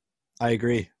currently. I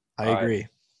agree. I agree.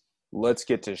 Let's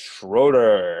get to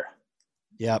Schroder.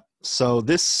 Yep. So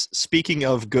speaking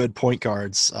of good point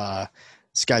guards,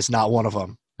 this guy's not one of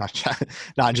them.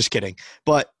 No, I'm just kidding.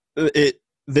 But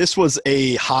this was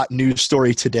a hot news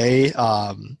story today.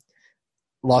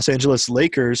 Los Angeles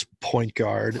Lakers point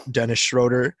guard Dennis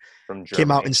Schroder From Germany.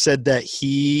 came out and said that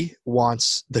he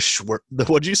wants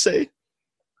what'd you say?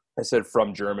 I said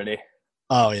from Germany.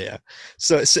 Oh yeah.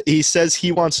 So he says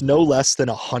he wants no less than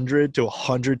 100 to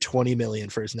 120 million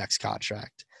for his next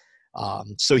contract.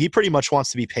 So he pretty much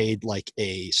wants to be paid like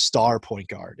a star point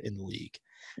guard in the league.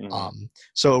 Mm-hmm.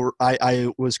 So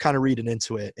I was kind of reading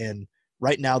into it, and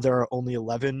right now there are only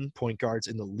 11 point guards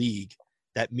in the league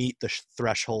that meet the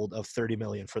threshold of 30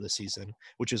 million for the season,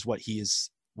 which is what he is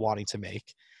wanting to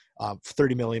make,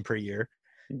 30 million per year.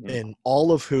 Mm-hmm. And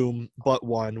all of whom but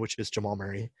one, which is Jamal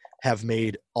Murray, have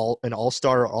made an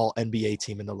all-star or all NBA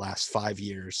team in the last 5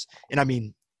 years. And I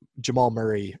mean, Jamal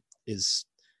Murray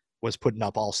was putting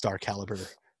up all-star caliber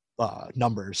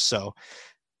numbers. So,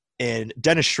 and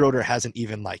Dennis Schroder hasn't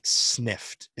even like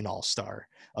sniffed an all-star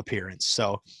appearance.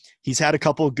 So he's had a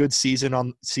couple of good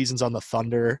seasons on the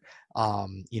Thunder.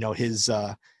 His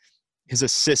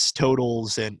assist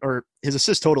totals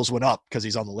went up because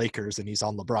he's on the Lakers and he's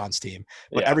on LeBron's team,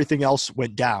 but everything else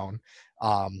went down.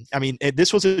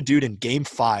 This was a dude in Game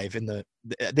 5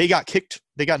 they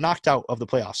got knocked out of the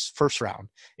playoffs first round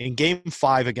in Game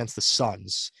 5 against the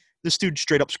Suns. This dude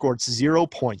straight up scored 0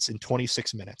 points in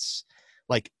 26 minutes.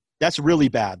 Like, that's really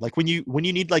bad. Like when you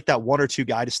need like that one or two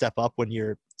guy to step up when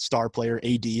your star player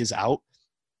AD is out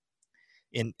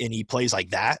and he plays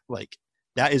like that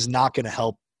is not going to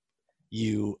help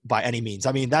you by any means.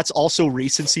 I mean, that's also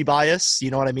recency bias.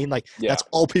 You know what I mean? Like that's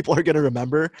all people are going to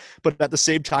remember. But at the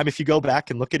same time, if you go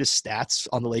back and look at his stats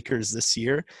on the Lakers this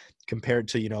year compared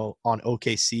to, on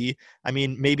OKC, I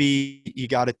mean, maybe you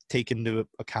got to take into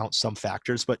account some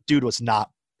factors, but dude was not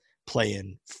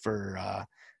playing for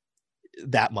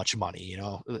that much money,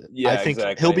 I think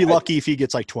he'll be lucky if he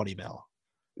gets like 20 mil.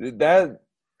 That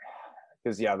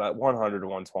 100 to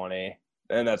 120,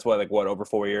 and that's what over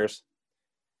 4 years.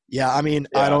 Yeah, I mean,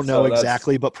 I don't know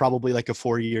exactly, but probably like a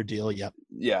 4-year deal. Yep.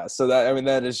 Yeah, so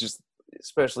that is just,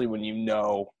 especially when you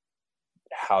know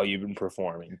how you've been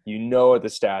performing, what the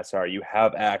stats are, you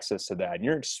have access to that, and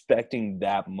you're expecting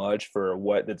that much for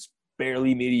that's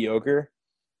barely mediocre.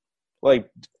 Like,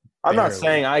 I'm not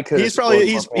saying I could.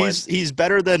 He's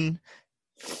better than,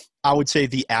 I would say,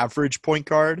 the average point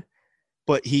guard,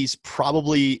 but he's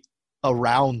probably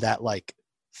around that like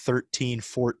 13,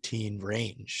 14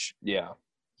 range. Yeah.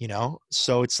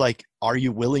 So it's like, are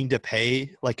you willing to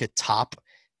pay like a top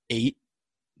 8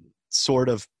 sort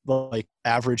of like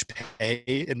average pay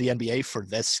in the NBA for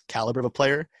this caliber of a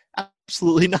player?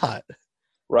 Absolutely not.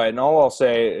 Right. And all I'll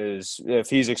say is if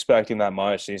he's expecting that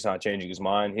much and he's not changing his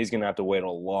mind, he's going to have to wait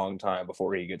a long time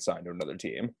before he gets signed to another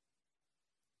team.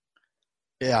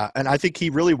 Yeah. And I think he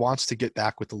really wants to get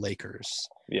back with the Lakers.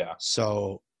 Yeah.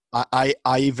 So I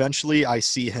eventually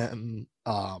see him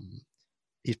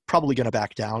he's probably going to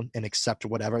back down and accept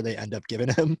whatever they end up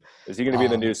giving him. Is he going to be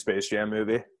in the new Space Jam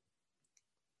movie?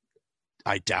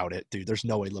 I doubt it, dude. There's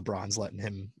no way LeBron's letting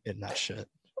him in that shit.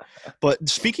 But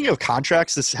speaking of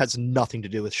contracts, this has nothing to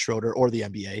do with Schroeder or the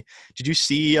NBA. Did you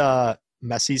see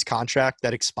Messi's contract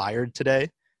that expired today?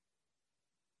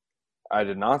 I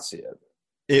did not see it.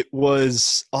 It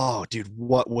was, oh, dude,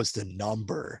 what was the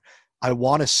number? I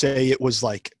want to say it was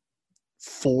like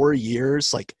 4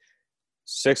 years, like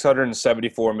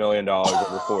 $674 million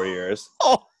over 4 years.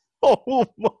 Oh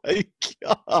my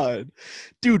God.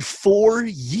 Dude, 4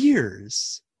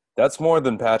 years. That's more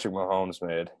than Patrick Mahomes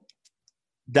made.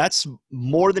 That's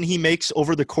more than he makes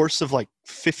over the course of like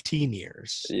 15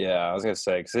 years. Yeah, I was going to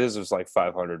say, because his was like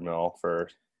 500 mil for,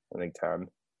 I think, 10.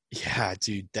 Yeah,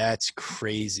 dude, that's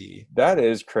crazy. That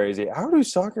is crazy. How do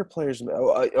soccer players –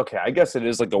 okay, I guess it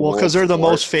is like the world because they're the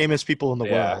most famous people in the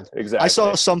world. Exactly. I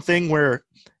saw something where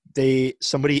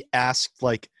somebody asked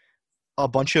like a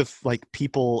bunch of like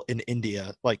people in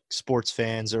India, like sports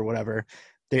fans or whatever.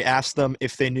 They asked them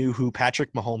if they knew who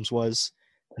Patrick Mahomes was.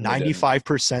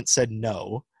 95% said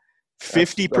no.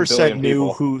 50%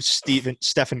 knew who Stephen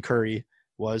Curry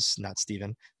was. Not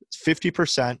Stephen.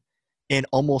 50%. And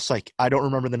almost like, I don't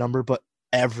remember the number, but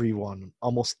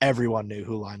almost everyone knew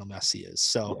who Lionel Messi is.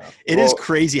 So it is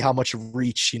crazy how much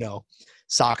reach,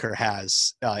 soccer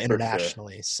has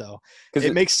internationally. Sure. So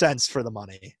it makes sense for the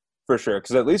money. For sure.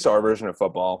 Because at least our version of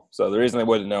football. So the reason they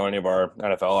wouldn't know any of our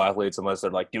NFL athletes unless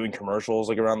they're like doing commercials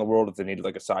like around the world if they needed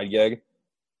like a side gig.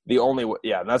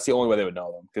 That's the only way they would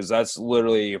know them. Because that's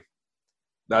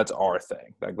our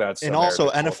thing. Like that's and American also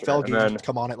culture. NFL games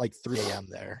come on at like 3 a.m.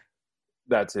 there.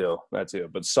 That too.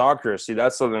 But soccer, see,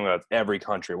 that's something that every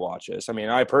country watches. I mean,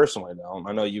 I personally don't.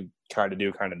 I know you kind of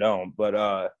do, kind of don't. But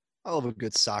I love a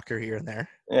good soccer here and there.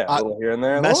 Yeah, a little here and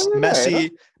there.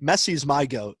 Messi's my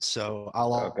goat, so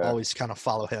I'll always kind of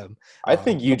follow him. I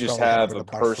think you just have a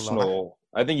personal.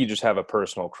 I think you just have a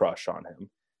personal crush on him.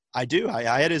 I do.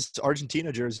 I had his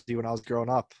Argentina jersey when I was growing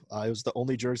up. It was the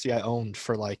only jersey I owned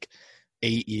for like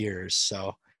 8 years.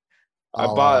 So I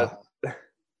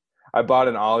bought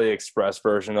an AliExpress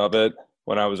version of it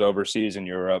when I was overseas in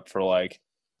Europe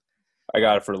I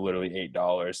got it for literally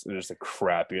 $8. It was the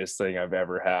crappiest thing I've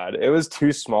ever had. It was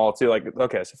too small too. Like,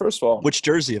 okay, so first of all, which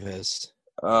jersey of his?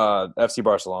 FC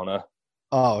Barcelona.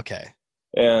 Oh, okay.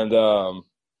 And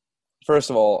first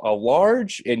of all, a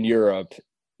large in Europe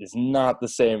is not the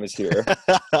same as here.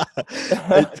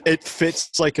 it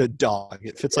fits like a dog.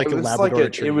 It fits like a Labrador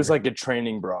retriever. It was like a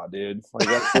training bra, dude. Like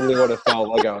that's really what it felt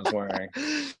like I was wearing.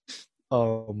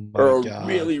 Oh my God.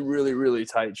 Really, really, really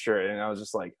tight shirt. And I was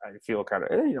just like, I feel kind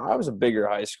of, I was a bigger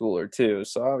high schooler too.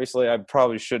 So obviously I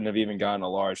probably shouldn't have even gotten a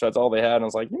large. That's all they had. And I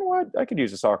was like, you know what? I could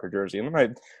use a soccer jersey. And then I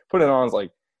put it on. I was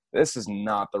like, this is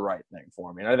not the right thing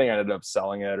for me. And I think I ended up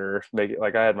selling it or make it,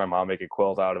 like I had my mom make a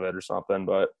quilt out of it or something.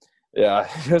 But yeah,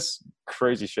 just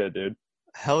crazy shit, dude.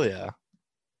 Hell yeah.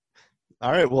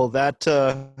 All right, well,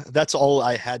 that's all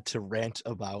I had to rant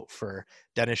about for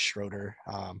Dennis Schroder.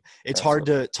 It's hard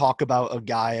to talk about a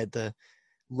guy at the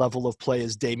level of play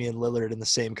as Damian Lillard in the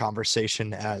same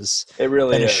conversation as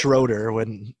Dennis Schroder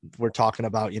when we're talking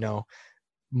about,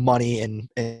 money and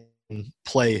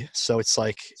play. So it's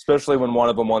like – especially when one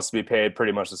of them wants to be paid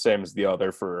pretty much the same as the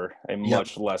other for a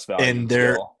much less value. And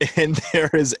there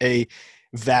is a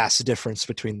vast difference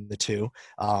between the two.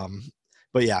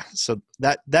 But yeah, so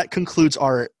that concludes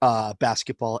our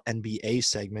basketball NBA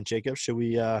segment. Jacob, should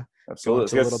we absolutely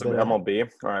let's get some MLB?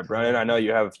 All right, Brennan, I know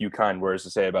you have a few kind words to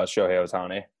say about Shohei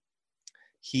Ohtani.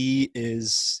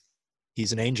 He's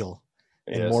an angel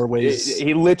in more ways.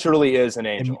 He literally is an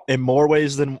angel in more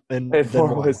ways than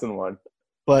ways than one.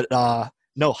 But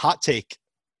no, hot take.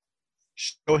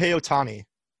 Shohei Ohtani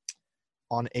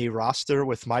on a roster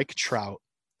with Mike Trout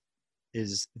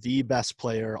is the best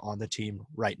player on the team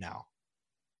right now.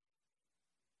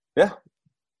 Yeah,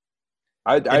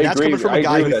 I agree. Coming from a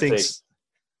guy who thinks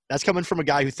that's coming from a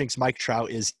guy who thinks Mike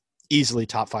Trout is easily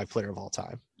top 5 player of all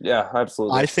time. Yeah,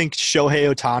 absolutely. I think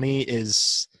Shohei Ohtani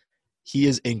is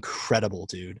incredible,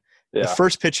 dude. Yeah. The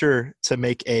first pitcher to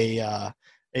make a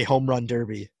home run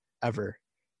derby ever.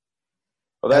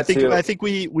 Well, I think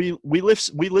we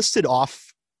listed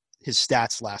off his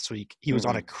stats last week. He was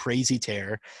on a crazy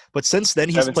tear, but since then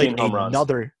he's played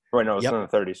another. Right, no, it's in the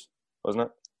 30s, wasn't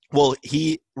it? Well,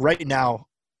 he right now.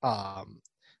 Let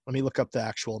me look up the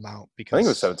actual amount because I think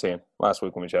it was 17 last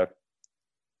week when we checked.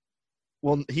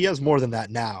 Well, he has more than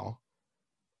that now.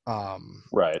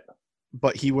 Right.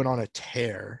 But he went on a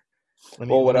tear. Let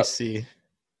me see.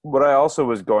 What I also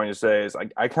was going to say is I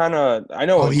know.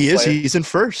 Oh, he is. He's in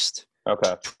first.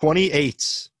 Okay.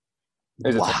 28.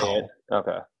 Is it to hate? Wow.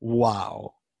 Okay.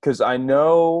 Wow. Because I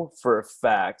know for a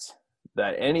fact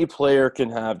that any player can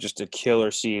have just a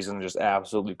killer season, just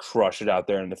absolutely crush it out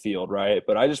there in the field, right?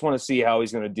 But I just want to see how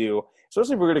he's going to do,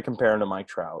 especially if we're going to compare him to Mike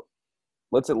Trout.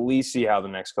 Let's at least see how the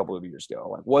next couple of years go.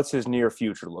 Like, what's his near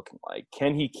future looking like?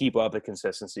 Can he keep up the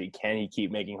consistency? Can he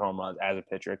keep making home runs as a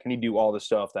pitcher? Can he do all the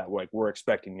stuff that we're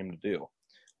expecting him to do?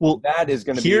 Well, That is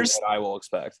going to be what I will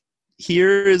expect.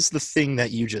 Here is the thing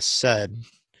that you just said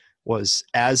was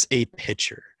as a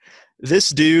pitcher. This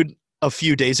dude a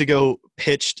few days ago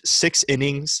pitched 6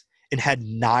 innings and had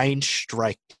 9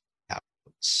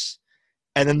 strikeouts.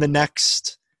 And then the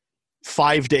next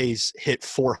 5 days hit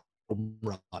 4 home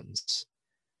runs.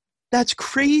 That's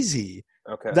crazy.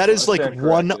 Okay. That is like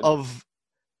one corrected. of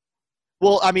 –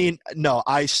 well, I mean, no,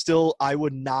 I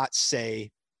would not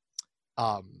say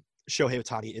Shohei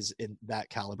Ohtani is in that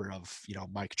caliber of,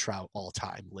 Mike Trout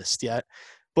all-time list yet.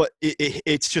 But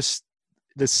it's just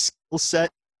the skill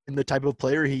set and the type of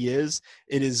player he is,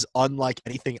 it is unlike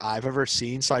anything I've ever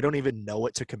seen. So I don't even know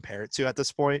what to compare it to at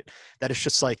this point. That it's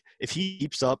just like if he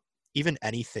keeps up even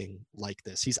anything like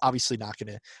this, he's obviously not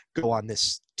going to go on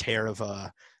this tear of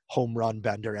a home run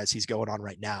bender as he's going on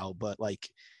right now. But, like,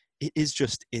 it is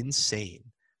just insane.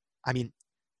 I mean –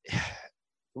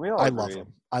 I love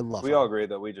him. We all agree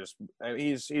that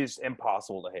he's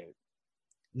impossible to hate.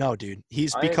 No, dude,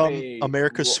 he's become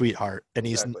America's sweetheart, and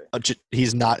he's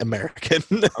not American.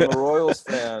 I'm a Royals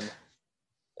fan,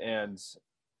 and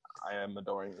I am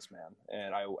adoring this man,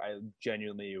 and I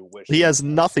genuinely wish he has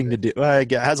nothing to do.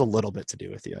 It has a little bit to do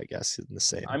with you, I guess, in the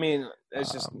same. I mean,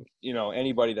 it's just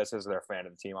anybody that says they're a fan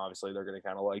of the team, obviously they're going to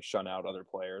kind of like shun out other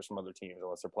players from other teams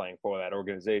unless they're playing for that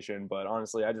organization. But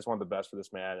honestly, I just want the best for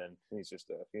this man, and he's a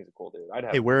cool dude.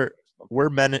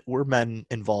 We're men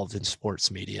involved in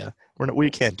sports media. We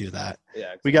can't do that. Yeah,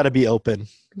 exactly. We got to be open.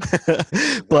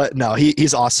 But no,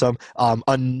 he's awesome.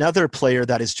 Another player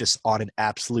that is just on an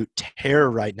absolute tear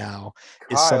right now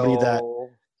is somebody that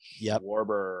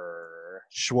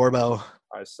Schwarber.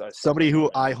 Somebody who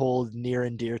I hold near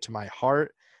and dear to my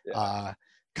heart. Yeah.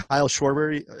 Kyle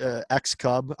Schwarber,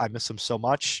 ex-Cub. I miss him so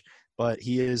much, but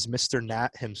he is Mr. Nat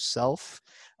himself.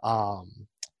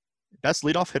 Best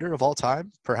leadoff hitter of all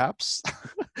time, perhaps.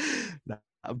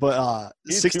 But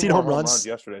 16 home runs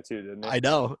yesterday too, didn't he? I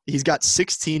know. He's got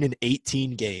 16 in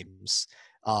 18 games.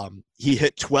 He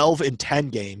hit 12 in 10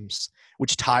 games,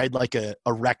 which tied like a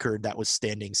record that was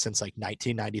standing since like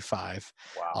 1995.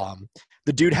 Wow.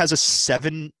 The dude has a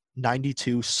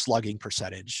 792 slugging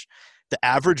percentage. The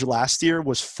average last year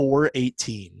was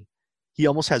 418. He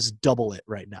almost has double it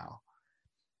right now.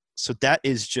 So that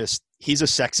is just – he's a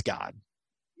sex god.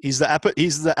 He's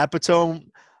the epitome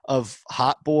of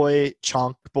hot boy,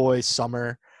 chunk boy,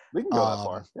 summer. We can go that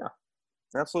far. Yeah,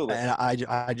 absolutely. And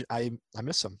I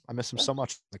miss him. I miss him so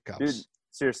much. The Cubs. Dude,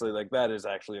 seriously, like that is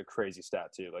actually a crazy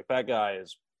stat too. Like that guy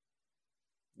is,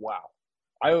 wow.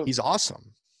 He's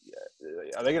awesome.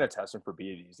 Yeah, are they going to test him for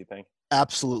BADs? You think?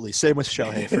 Absolutely. Same with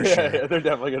Shohei for sure. Yeah, they're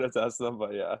definitely going to test them.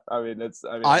 But yeah, I mean,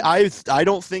 I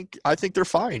don't think – I think they're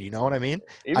fine. You know what I mean?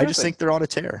 I just think they're on a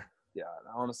tear. Yeah,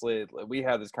 honestly, we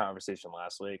had this conversation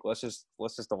last week. Let's just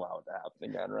allow it to happen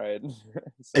again, right?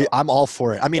 So, I'm all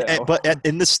for it. I mean, but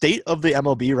in the state of the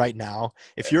MLB right now,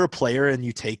 if you're a player and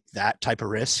you take that type of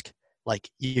risk, like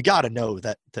you got to know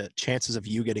that the chances of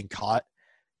you getting caught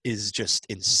is just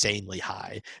insanely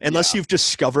high, unless you've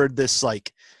discovered this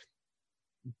like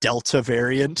Delta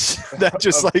variant that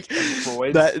just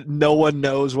that no one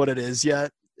knows what it is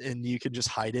yet. And you can just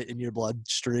hide it in your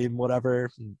bloodstream,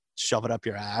 whatever, and shove it up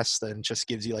your ass. Then it just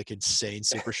gives you like insane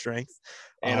super strength.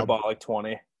 Anabolic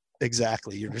 20.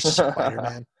 Exactly. You're just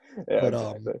Spider-Man. Yeah, but,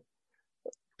 exactly.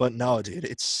 But no,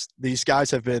 dude, these guys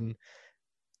have been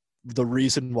the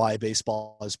reason why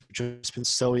baseball has just been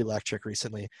so electric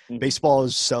recently. Mm-hmm. Baseball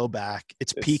is so back.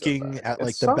 It's peaking so at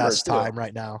like the best time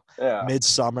right now. Yeah.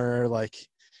 Midsummer, like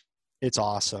it's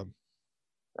awesome.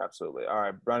 Absolutely. All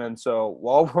right, Brennan. So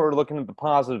while we're looking at the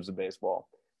positives of baseball,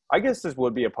 I guess this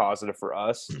would be a positive for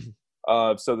us.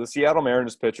 So the Seattle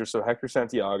Mariners pitcher, so Hector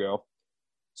Santiago,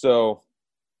 so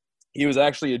he was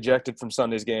actually ejected from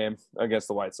Sunday's game against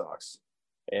the White Sox.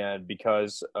 And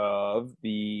because of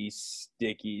the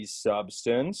sticky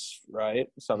substance, right,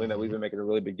 something that we've been making a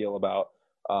really big deal about,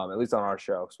 at least on our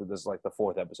show, because this is like the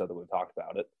 4th episode that we've talked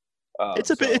about it.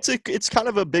 It's kind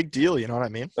of a big deal, you know what I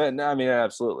mean? I mean,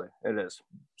 absolutely, it is.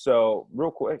 So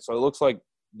real quick, so it looks like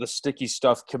the sticky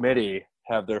stuff committee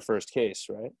have their first case,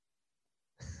 right?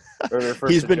 Or their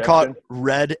first He's been ejection. Caught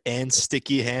red and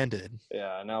sticky-handed.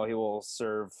 Yeah, now he will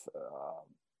serve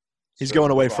He's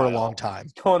going away for a long time.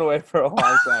 He's going away for a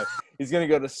long time. He's going to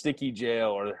go to sticky jail,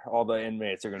 or all the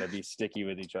inmates are going to be sticky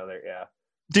with each other. Yeah.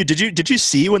 Dude, did you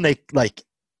see when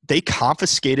they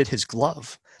confiscated his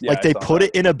glove? Yeah, they put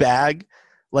it in a bag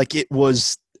like it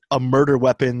was a murder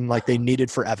weapon, like they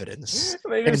needed for evidence,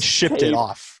 and shipped it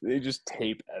off. They just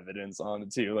tape evidence on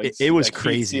it too. It was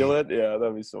crazy. Seal it? Yeah,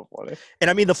 that'd be so funny. And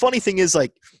I mean, the funny thing is,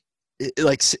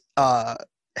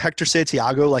 Hector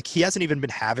Santiago, he hasn't even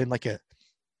been having like a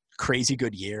crazy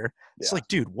good year. It's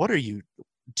dude, what are you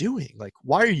doing?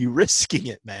 Why are you risking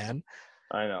it, man?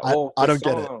 I know. I don't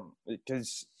get it.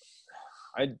 Because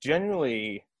I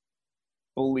genuinely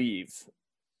believe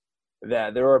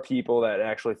that there are people that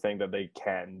actually think that they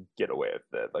can get away with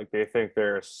it. They think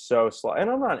they're so slow. And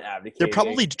I'm not advocating. They're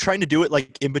probably trying to do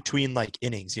it in between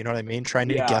innings. You know what I mean? Trying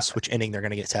to guess which inning they're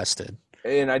going to get tested.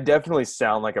 And I definitely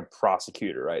sound like a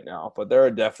prosecutor right now, but there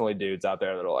are definitely dudes out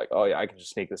there that are like, oh yeah, I can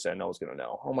just sneak this in. No one's going to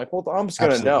know. I'm like, well, the ump's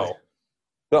going to know.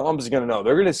 The ump's going to know.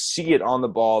 They're going to see it on the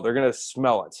ball. They're going to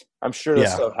smell it. I'm sure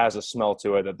this stuff has a smell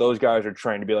to it that those guys are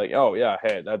trained to be like, oh yeah,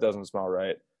 hey, that doesn't smell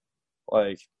right.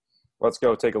 Let's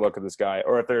go take a look at this guy.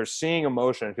 Or if they're seeing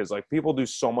emotion, because people do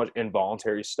so much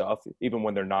involuntary stuff even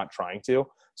when they're not trying to.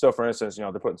 So for instance,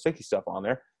 they're putting sticky stuff on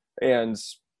there and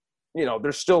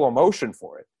there's still emotion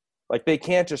for it. They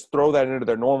can't just throw that into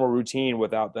their normal routine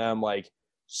without them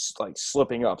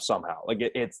slipping up somehow.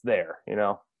 It's there,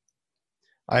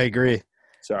 I agree.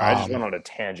 Sorry, I just went on a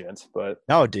tangent, but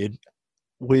no, dude,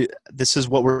 this is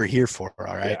what we're here for.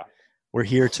 All right, we're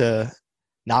here to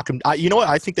knock him. You know what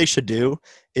I think they should do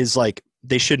is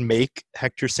they should make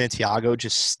Hector Santiago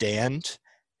just stand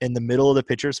in the middle of the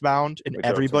pitcher's mound, and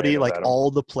everybody,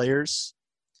 all the players,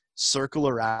 circle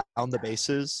around the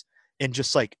bases and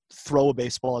just throw a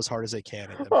baseball as hard as they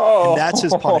can at him. And that's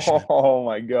his punishment. Oh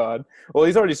my God. Well,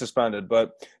 he's already suspended,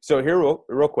 but so here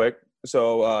real quick.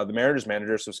 So the Mariners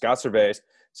manager, Scott Cervais,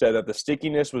 said that the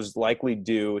stickiness was likely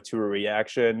due to a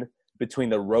reaction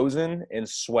between the rosin and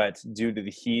sweat due to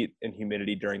the heat and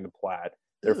humidity during the plat.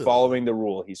 They're following the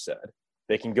rule, he said.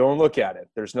 They can go and look at it.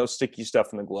 There's no sticky stuff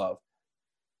in the glove.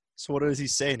 So what is he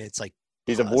saying? It's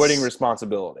he's avoiding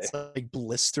responsibility. It's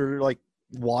blister,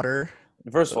 water.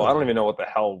 First of all, I don't even know what the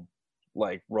hell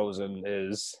rosin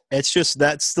is. It's just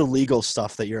that's the legal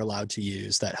stuff that you're allowed to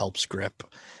use that helps grip.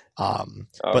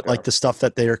 But the stuff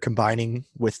that they are combining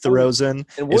with the rosin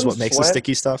is what makes the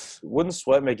sticky stuff. Wouldn't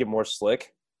sweat make it more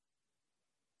slick?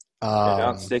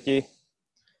 Not sticky?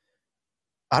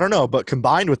 I don't know, but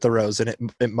combined with the rosin,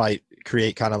 it might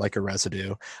create kind of a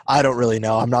residue. I don't really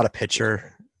know. I'm not a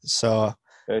pitcher, so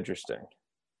interesting.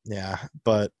 Yeah,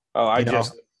 but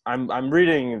I'm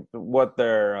reading what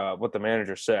the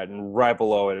manager said, and right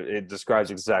below it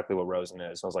describes exactly what rosin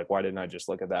is. I was like, why didn't I just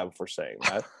look at that before saying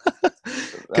that?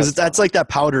 Because that's that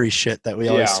powdery shit that we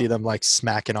always see them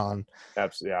smacking on.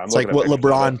 Absolutely, yeah. It's what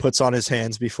LeBron puts on his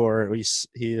hands before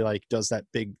he does that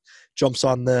big jumps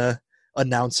on the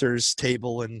announcer's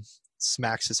table and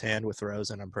smacks his hand with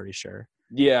rosin. I'm pretty sure.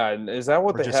 Yeah, and is that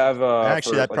what they have?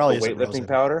 Actually, that probably is weightlifting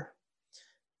powder.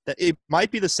 That it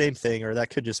might be the same thing, or that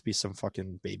could just be some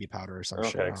fucking baby powder or some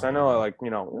shit. Okay, because I know,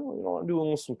 you want to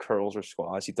do some curls or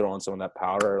squats, you throw in some of that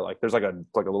powder. There's a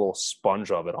little sponge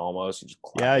of it almost. You just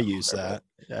I use that.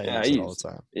 I use it all the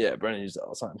time. Yeah, Brennan uses it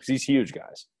all the time because he's huge,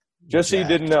 guys. Just so you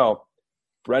didn't know,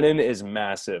 Brennan is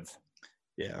massive.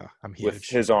 Yeah, I'm huge. With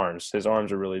his arms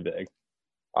are really big.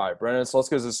 All right, Brennan, so let's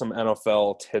get to some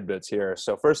NFL tidbits here.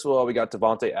 So first of all, we got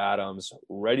Davante Adams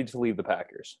ready to leave the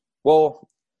Packers. Well,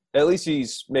 at least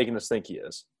he's making us think he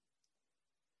is.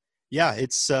 Yeah,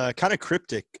 it's kind of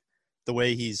cryptic the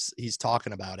way he's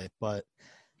talking about it, but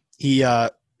he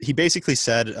basically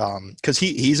said because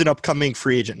he's an upcoming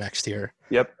free agent next year.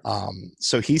 Yep.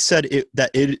 So he said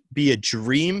that it'd be a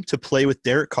dream to play with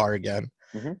Derek Carr again.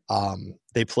 Mm-hmm.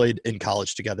 They played in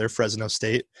college together, Fresno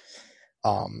State.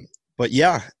 But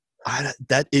yeah,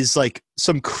 that is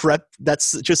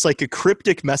that's just a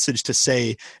cryptic message to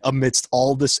say amidst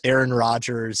all this Aaron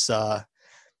Rodgers,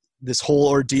 this whole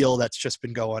ordeal that's just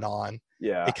been going on.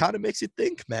 Yeah. It kind of makes you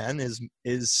think, man,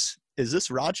 is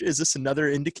this Rodgers? Is this another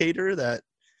indicator that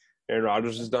Aaron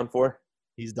Rodgers is done for?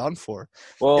 He's done for.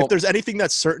 Well, if there's anything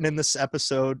that's certain in this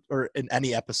episode or in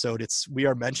any episode, we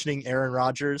are mentioning Aaron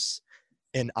Rodgers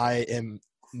and I am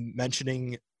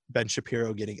mentioning Ben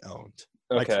Shapiro getting owned.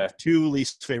 Okay. My two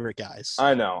least favorite guys.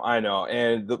 I know.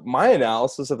 And my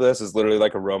analysis of this is literally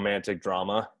like a romantic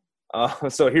drama.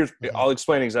 So I'll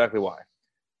explain exactly why.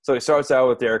 So he starts out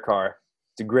with Derek Carr.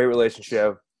 It's a great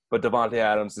relationship, but Davante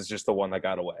Adams is just the one that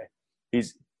got away.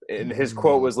 His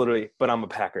quote was literally, "But I'm a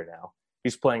Packer now."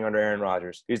 He's playing under Aaron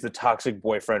Rodgers. He's the toxic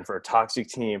boyfriend for a toxic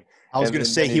team. I was going to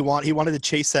say he wanted to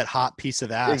chase that hot piece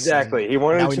of ass. Exactly. He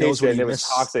wanted to chase it, and it was missed.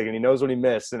 toxic, and he knows what he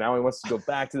missed, and now he wants to go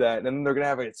back to that. And then they're going to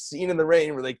have a scene in the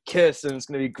rain where they kiss, and it's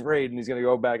going to be great, and he's going to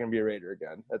go back and be a Raider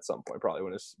again at some point, probably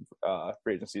when his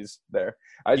free agency's there.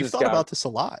 You've thought about this a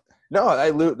lot. No,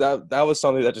 that was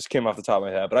something that just came off the top of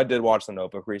my head, but I did watch The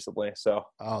Notebook recently, so.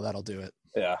 Oh, that'll do it.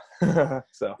 Yeah.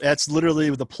 So that's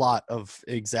literally the plot of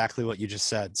exactly what you just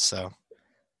said, so.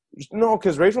 No,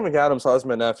 because Rachel McAdams'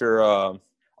 husband after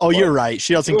you're right.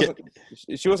 She wasn't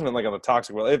in like on a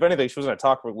toxic. If anything, she was in a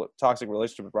toxic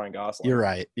relationship with Brian Gosling. You're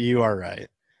right. You are right.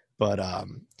 But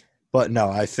no,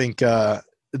 I think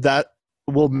that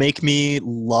will make me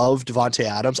love Davante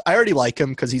Adams. I already like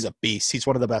him because he's a beast. He's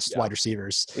one of the best wide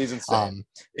receivers. He's insane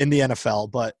in the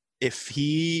NFL. But if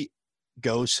he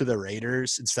goes to the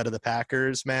Raiders instead of the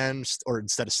Packers, man, or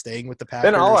instead of staying with the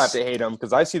Packers, then I'll have to hate him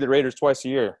because I see the Raiders twice a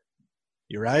year.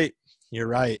 You're right.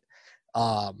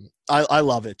 I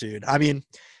love it, dude. I mean,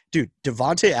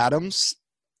 Davante Adams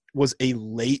was a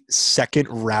late second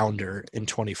rounder in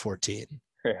 2014.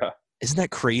 Yeah. Isn't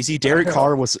that crazy? Derek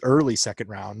Carr was early second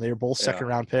round. They were both second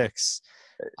round picks.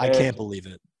 I can't believe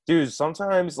it. Dude,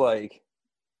 sometimes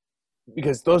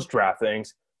because those draft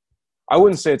things, I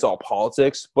wouldn't say it's all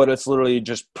politics, but it's literally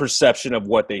just perception of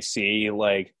what they see,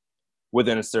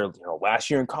 within their last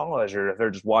year in college, or if they're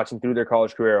just watching through their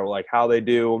college career, or how they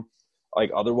do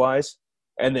otherwise,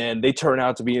 and then they turn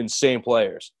out to be insane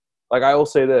players. I will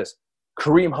say this: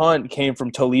 Kareem Hunt came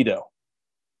from Toledo,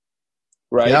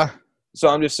 right? Yeah. So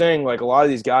I'm just saying, a lot of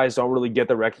these guys don't really get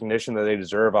the recognition that they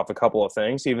deserve off a couple of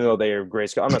things, even though they are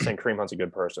great. I'm not saying Kareem Hunt's a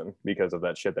good person because of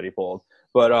that shit that he pulled,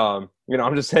 but I'm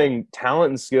just saying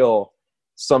talent and skill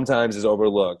sometimes is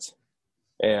overlooked,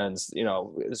 and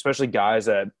especially guys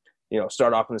that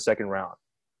start off in the second round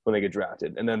when they get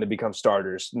drafted, and then they become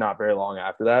starters not very long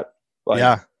after that.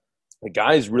 The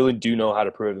guys really do know how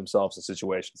to prove themselves in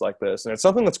situations like this, and it's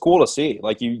something that's cool to see.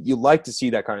 You like to see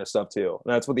that kind of stuff too,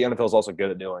 and that's what the NFL is also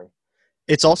good at doing.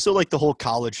 It's also the whole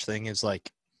college thing is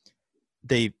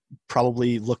they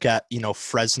probably look at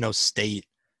Fresno State,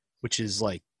 which is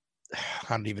I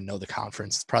don't even know the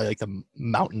conference. It's probably the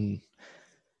Mountain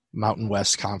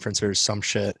West Conference or some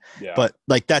shit. Yeah. But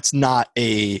that's not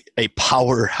a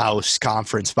powerhouse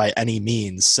conference by any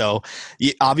means. So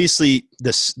obviously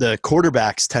the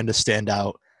quarterbacks tend to stand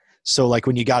out. So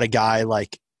when you got a guy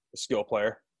like a skill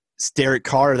player, Derek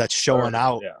Carr that's showing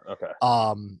out, yeah, okay.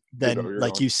 Then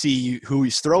you see who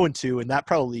he's throwing to, and that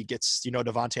probably gets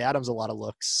Davante Adams a lot of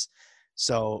looks.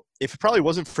 So if it probably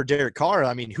wasn't for Derek Carr,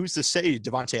 I mean, who's to say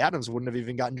Davante Adams wouldn't have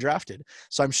even gotten drafted?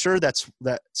 So I'm sure that's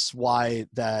why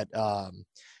that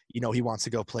he wants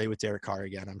to go play with Derek Carr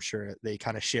again. I'm sure they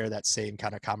kind of share that same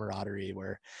kind of camaraderie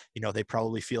where they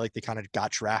probably feel like they kind of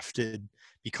got drafted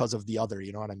because of the other.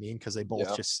 You know what I mean? Because they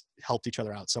both just helped each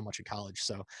other out so much in college.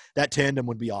 So that tandem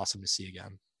would be awesome to see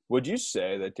again. Would you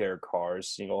say that Derek Carr is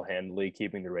single-handedly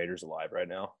keeping the Raiders alive right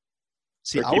now?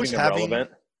 See, I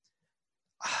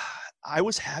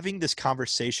was having this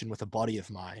conversation with a buddy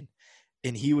of mine,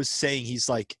 and he was saying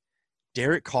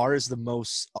Derek Carr is the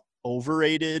most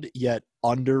overrated yet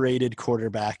underrated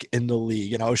quarterback in the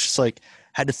league. And I was just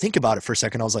had to think about it for a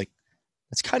second. I was like,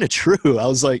 that's kind of true. I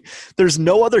was like, there's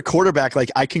no other quarterback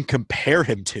I can compare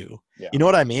him to. Yeah. You know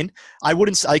what I mean? I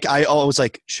wouldn't I was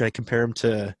like, should I compare him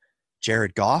to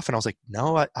Jared Goff? And I was like,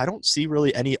 no, I don't see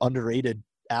really any underrated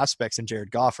aspects in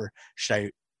Jared Goff. Or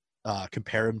should I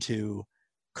compare him to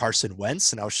Carson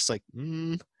Wentz? And I was just like,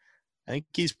 I think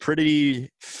he's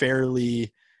pretty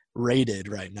fairly rated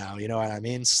right now. You know what I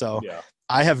mean? So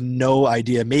I have no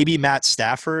idea. Maybe Matt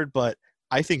Stafford, but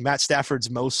I think Matt Stafford's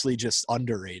mostly just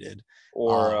underrated.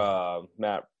 Or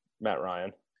Matt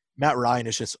Ryan. Matt Ryan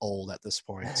is just old at this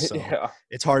point. So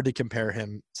it's hard to compare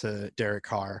him to Derek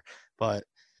Carr. But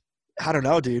I don't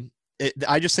know, dude.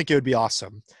 I just think it would be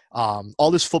awesome.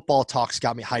 All this football talk's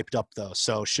got me hyped up, though.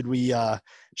 So should we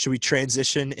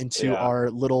transition into our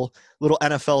little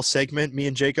NFL segment? Me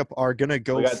and Jacob are gonna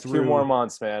go through. We got 2 more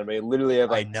months, man. We literally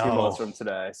have 2 months from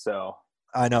today. So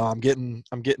I know I'm getting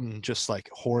just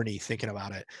horny thinking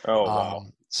about it. Oh wow.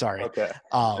 Sorry. Okay.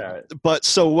 Right. But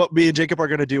so what me and Jacob are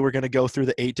gonna do? We're gonna go through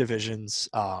the 8 divisions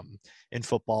in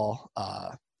football.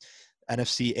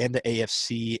 NFC and the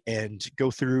AFC, and go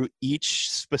through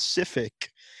each specific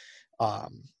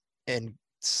and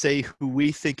say who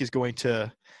we think is going to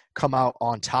come out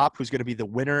on top, who's going to be the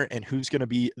winner, and who's going to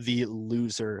be the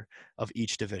loser of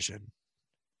each division.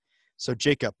 So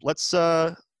Jacob, let's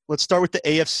start with the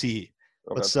AFC.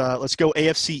 Okay. Let's go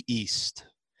AFC East.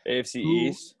 AFC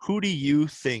East. Who do you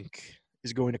think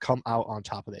is going to come out on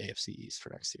top of the AFC East for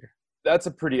next year? That's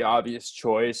a pretty obvious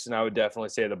choice, and I would definitely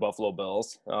say the Buffalo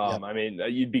Bills. Yep. I mean,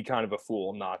 you'd be kind of a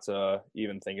fool not to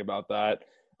even think about that.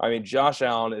 I mean, Josh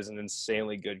Allen is an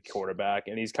insanely good quarterback,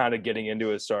 and he's kind of getting into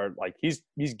his start. Like he's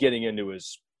getting into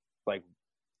his like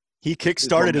he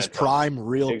kickstarted his momentum.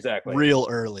 prime real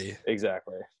early.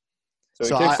 Exactly.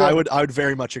 So I would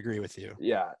very much agree with you.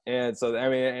 Yeah, and so I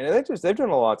mean, and they've done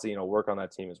a lot to work on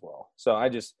that team as well. So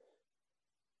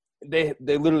they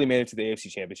literally made it to the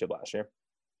AFC Championship last year.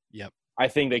 Yep. I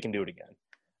think they can do it again.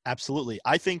 Absolutely.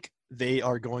 I think they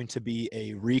are going to be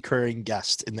a recurring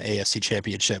guest in the AFC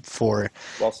Championship for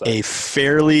a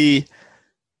fairly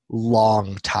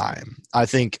long time. I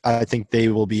think they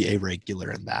will be a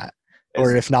regular in that,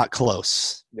 or if not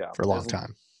close, for a long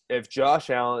time. If Josh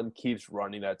Allen keeps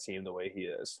running that team the way he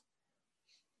is,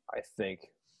 I think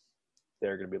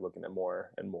they're going to be looking at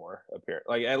more and more appearance,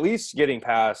 like at least getting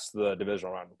past the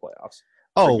divisional round of the playoffs.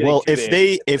 Oh, well,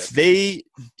 if they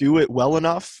do it well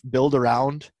enough,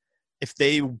 if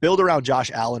they build around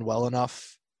Josh Allen well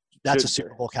enough, that's a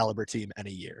Super Bowl caliber team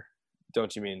any year.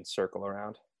 Don't you mean circle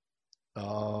around?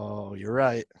 Oh, you're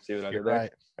right. See what I did there?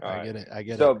 Right. I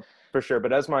get it. So for sure,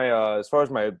 but as as far as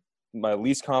my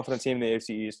least confident team in the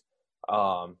AFC East,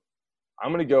 I'm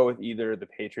going to go with either the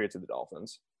Patriots or the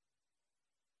Dolphins.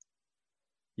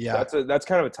 Yeah, that's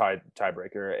kind of a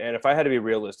tiebreaker, and if I had to be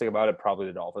realistic about it, probably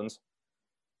the Dolphins.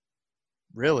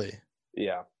 Really?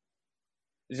 Yeah.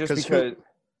 Just because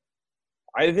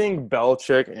I think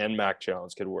Belichick and Mac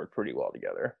Jones could work pretty well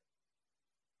together.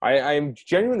 I'm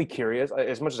genuinely curious,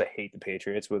 as much as I hate the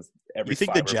Patriots with every. You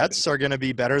think the Jets are going to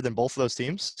be better than both of those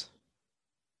teams?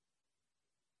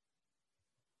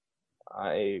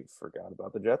 I forgot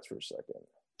about the Jets for a second.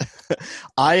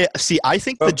 I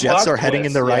think the Jets are heading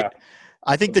in the right. Yeah.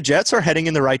 I think the Jets are heading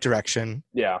in the right direction.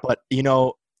 Yeah. But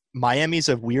Miami's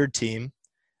a weird team.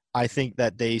 I think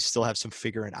that they still have some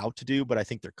figuring out to do, but I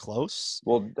think they're close.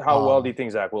 Well, how well do you think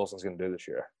Zach Wilson's going to do this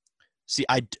year? See,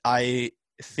 I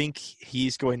think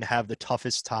he's going to have the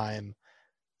toughest time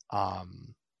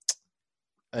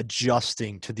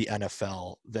adjusting to the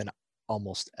NFL than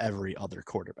almost every other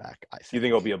quarterback, I think. You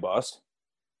think he'll be a bust?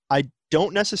 I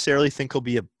don't necessarily think he'll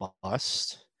be a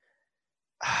bust.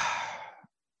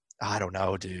 I don't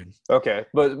know, dude. Okay,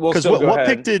 but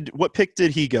what pick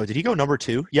did he go? Did he go number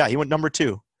 2? Yeah, he went number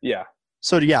 2. Yeah.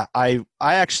 So yeah, I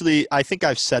think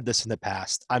I've said this in the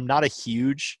past. I'm not a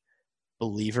huge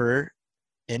believer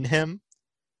in him.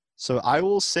 So I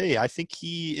will say I think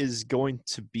he is going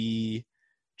to be,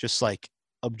 just like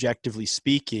objectively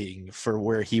speaking, for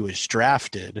where he was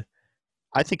drafted,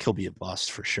 I think he'll be a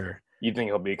bust for sure. You think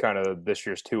he'll be kind of this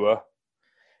year's Tua?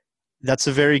 That's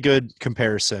a very good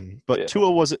comparison. But yeah.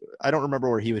 Tua I don't remember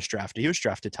where he was drafted. He was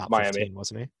drafted top 15,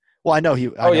 wasn't he? Well, I know he.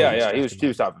 He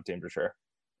was top 15 for sure.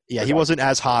 Yeah, he wasn't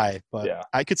as high, but yeah.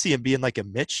 I could see him being like a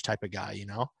Mitch type of guy,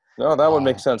 No, that would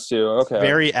make sense too. Okay.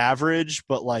 Very average,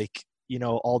 but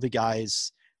all the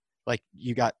guys, like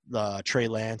you got Trey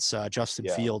Lance, Justin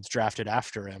Fields drafted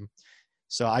after him.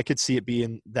 So I could see it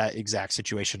being that exact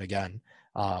situation again.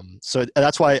 So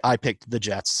that's why I picked the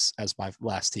Jets as my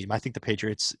last team. I think the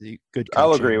Patriots, good coaching.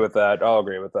 I'll agree with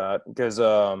that because,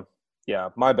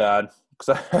 my bad.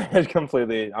 Because I had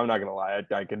completely – I'm not going to lie.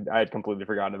 I had completely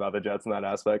forgotten about the Jets in that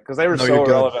aspect because they were so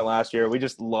irrelevant last year. We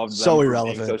just loved them. So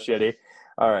irrelevant. So shitty.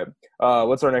 All right.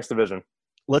 What's our next division?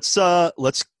 Let's go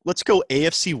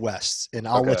AFC West, and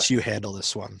I'll let you handle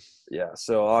this one. Yeah.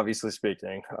 So obviously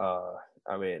speaking,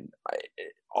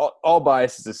 all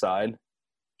biases aside,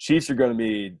 Chiefs are going to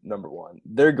be number 1.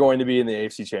 They're going to be in the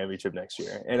AFC Championship next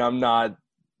year, and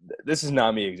this is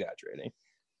not me exaggerating.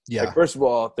 Yeah. First of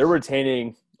all, they're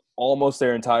retaining almost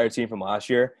their entire team from last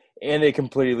year, and they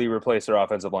completely replaced their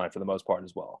offensive line for the most part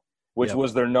as well, which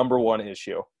was their number 1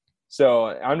 issue. So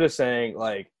I'm just saying,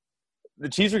 the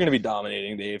Chiefs are going to be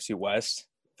dominating the AFC West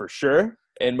for sure,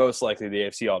 and most likely the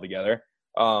AFC altogether.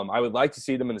 I would like to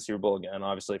see them in the Super Bowl again,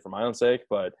 obviously for my own sake,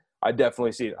 but I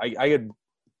definitely see it.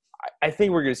 I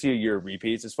think we're going to see a year of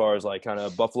repeats as far as kind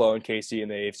of Buffalo and KC in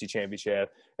the AFC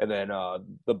Championship, and then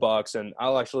the Bucs. And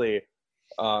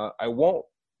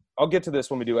I'll get to this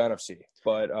when we do NFC,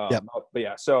 but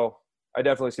yeah. So I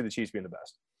definitely see the Chiefs being the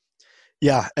best.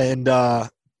 Yeah, and I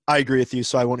agree with you.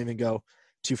 So I won't even go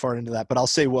too far into that, but I'll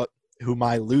say who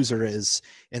my loser is,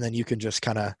 and then you can just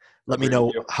kind of let me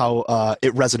know how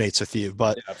it resonates with you.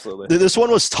 But yeah, absolutely, this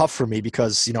one was tough for me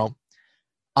because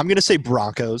I'm going to say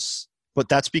Broncos, but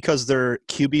that's because their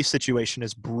QB situation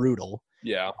is brutal.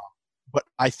 Yeah, but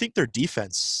I think their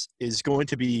defense is going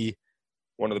to be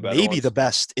one of the better maybe ones. The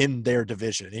best in their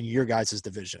division, in your guys'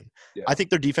 division. Yeah. I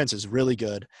think their defense is really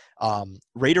good.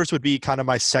 Raiders would be kind of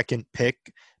my second pick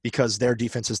because their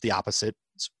defense is the opposite.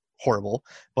 It's horrible,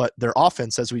 but their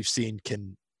offense, as we've seen,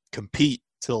 can compete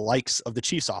to the likes of the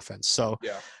Chiefs offense. So,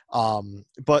 Yeah.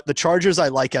 but the Chargers I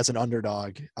like as an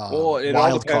underdog, Well, it all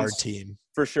wild card depends team.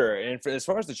 for sure. And as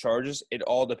far as the Chargers, it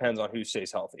all depends on who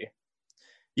stays healthy.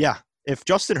 Yeah. If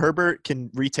Justin Herbert can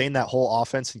retain that whole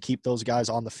offense and keep those guys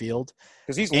on the field,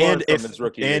 because he's learned from his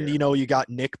rookie year. And you got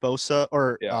Nick Bosa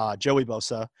or Joey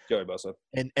Bosa. Joey Bosa.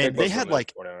 And they had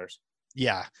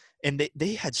and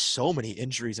they had so many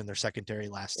injuries in their secondary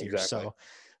last year. So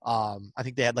I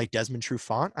think they had like Desmond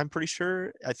Trufant, I'm pretty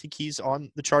sure. I think he's on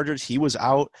the Chargers. He was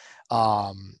out.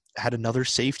 Had another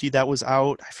safety that was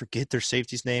out. I forget their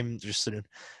safety's name.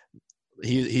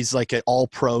 He's like an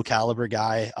all-pro caliber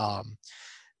guy.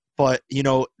 But,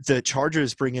 the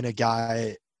Chargers bring in a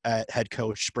guy at head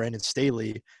coach, Brandon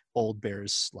Staley, old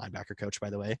Bears linebacker coach, by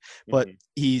the way. But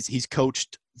he's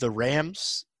coached the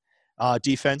Rams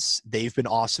defense. They've been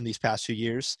awesome these past few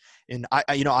years. And,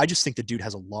 I just think the dude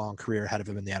has a long career ahead of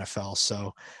him in the NFL.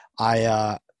 So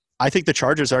I think the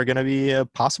Chargers are going to be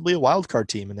possibly a wild card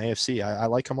team in the AFC. I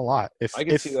like them a lot. I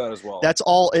can see that as well. That's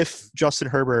all if Justin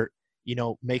Herbert,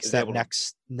 makes that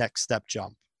next step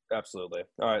jump. Absolutely.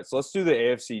 All right, so let's do the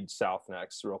AFC South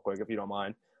next real quick, if you don't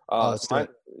mind. So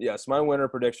my winner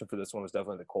prediction for this one was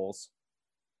definitely the Colts.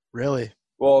 Really?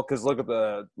 Well, because look at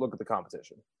the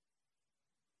competition.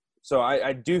 So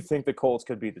I do think the Colts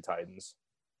could beat the Titans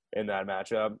in that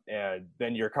matchup, and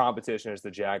then your competition is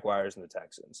the Jaguars and the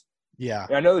Texans. Yeah.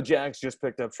 And I know the Jags just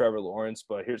picked up Trevor Lawrence,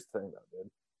 but here's the thing, though, dude.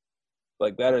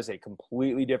 Like, that is a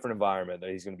completely different environment that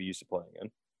he's going to be used to playing in.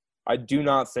 I do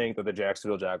not think that the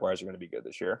Jacksonville Jaguars are going to be good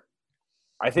this year.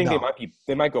 I think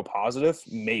they might go positive,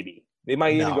 maybe. They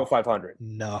might even go 500.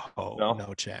 No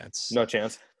chance. No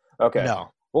chance. Okay.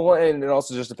 No. Well, and it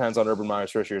also just depends on Urban Meyer's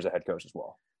first year as a head coach as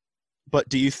well. But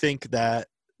do you think that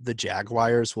the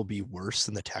Jaguars will be worse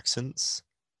than the Texans?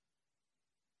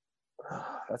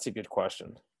 That's a good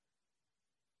question.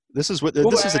 This is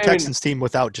the Texans team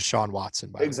without Deshaun Watson,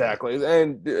 by exactly, the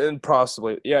way. And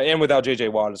possibly, and without J.J.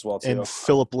 Watt as well too, and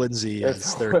Phillip Lindsay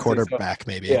as their quarterback,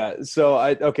 maybe. Yeah, so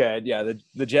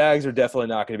the Jags are definitely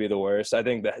not going to be the worst. I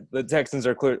think that the Texans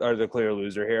are the clear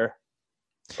loser here.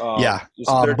 Their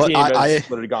team has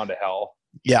literally gone to hell.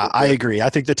 Yeah, I agree. I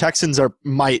think the Texans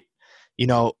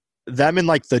them and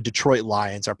like the Detroit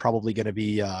Lions are probably going to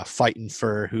be fighting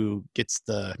for who gets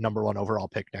the number 1 overall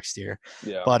pick next year.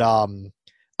 Yeah, but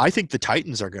I think the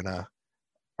Titans are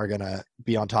gonna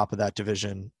be on top of that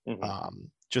division,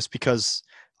 just because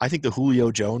I think the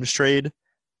Julio Jones trade,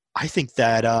 I think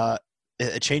that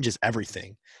it changes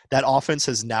everything. That offense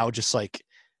has now just like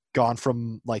gone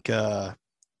from like an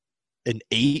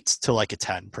 8 to like a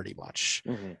 10 pretty much.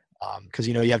 Because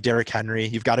you have Derrick Henry,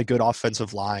 you've got a good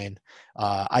offensive line.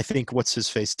 I think what's his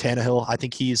face, Tannehill. I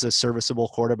think he's a serviceable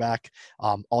quarterback.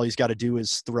 All he's got to do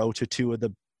is throw to 2 of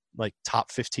the like top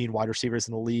 15 wide receivers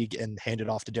in the league and hand it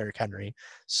off to Derrick Henry.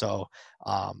 So,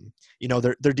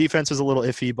 their defense is a little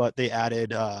iffy, but they added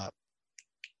that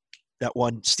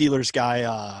one Steelers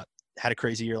guy had a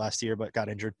crazy year last year, but got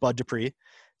injured. Bud Dupree,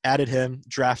 added him,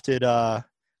 drafted a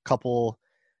couple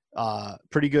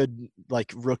pretty good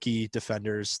like rookie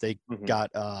defenders. They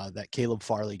got that Caleb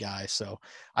Farley guy. So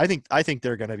I think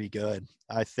they're going to be good.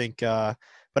 I think, but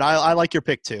I like your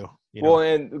pick too. Well,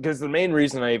 and because the main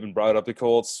reason I even brought up the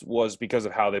Colts was because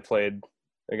of how they played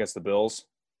against the Bills.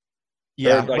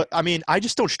 Yeah, but I mean, I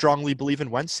just don't strongly believe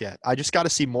in Wentz yet. I just got to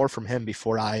see more from him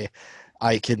before I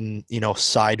can,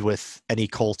 side with any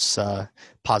Colts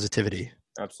positivity.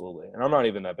 Absolutely. And I'm not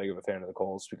even that big of a fan of the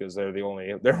Colts because they're one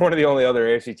of the only other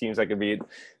AFC teams that can beat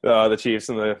the Chiefs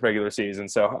in the regular season.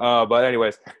 So, but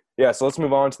anyways, so let's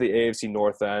move on to the AFC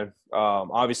North then.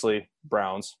 Obviously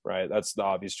Browns, right? That's the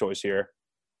obvious choice here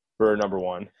for number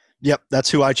 1. Yep,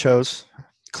 that's who I chose.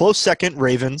 Close second,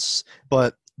 Ravens,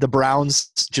 but the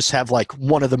Browns just have like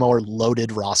one of the more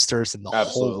loaded rosters in the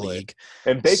whole league.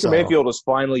 And Baker Mayfield is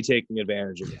finally taking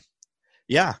advantage of it.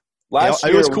 Yeah.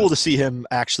 It was cool to see him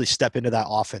actually step into that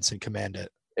offense and command it.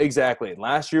 Exactly.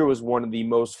 Last year was one of the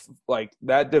most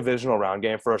that divisional round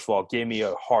game, first of all, gave me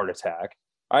a heart attack.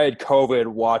 I had COVID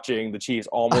watching the Chiefs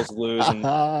almost lose. And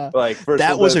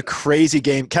that was a crazy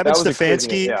game. Kevin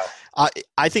Stefanski,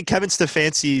 I think Kevin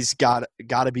Stefanski's got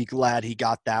to be glad he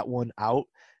got that one out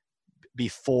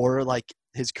before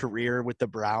his career with the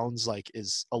Browns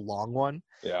is a long one.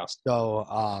 Yeah.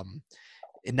 So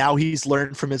and now he's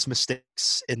learned from his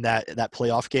mistakes in that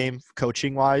playoff game,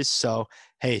 coaching wise. So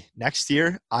hey, next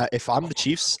year, if I'm the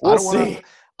Chiefs, I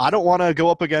don't want to go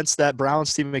up against that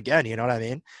Browns team again. You know what I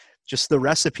mean? Just the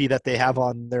recipe that they have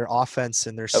on their offense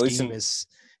and their scheme is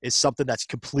something that's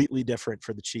completely different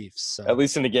for the Chiefs. So. At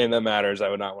least in a game that matters, I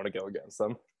would not want to go against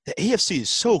them. The AFC is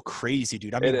so crazy,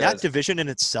 dude. I mean, that division in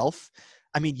itself,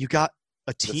 I mean, you got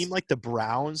a team like the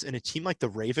Browns and a team like the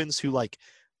Ravens who, like,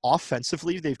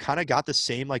 offensively, they've kind of got the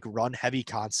same, like, run-heavy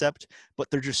concept, but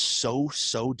they're just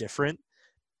so different.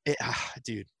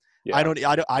 Dude, yeah. I don't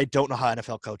know how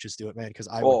NFL coaches do it, man, because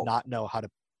I would not know how to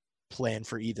plan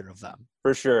for either of them.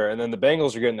 For sure. And then the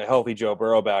Bengals are getting a healthy Joe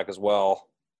Burrow back as well.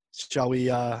 Shall we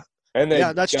and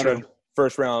that's got true. a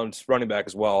first-round running back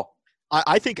as well.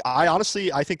 I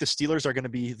honestly think the Steelers are going to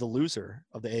be the loser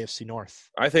of the AFC North.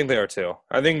 I think they are too.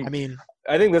 I think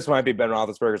this might be Ben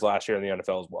Roethlisberger's last year in the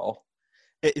NFL as well.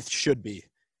 It should be.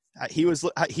 He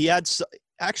had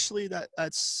actually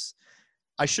that's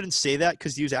I shouldn't say that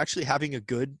because he was actually having a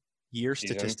good year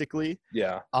statistically.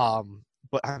 Yeah.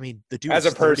 But I mean, the dude as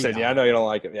a person, 39. yeah, I know you don't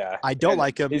like him. Yeah, I don't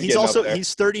like him.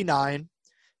 He's 39.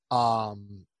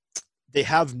 They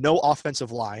have no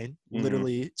offensive line,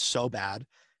 literally so bad.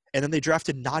 And then they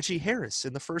drafted Najee Harris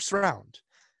in the first round.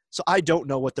 So I don't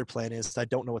know what their plan is. I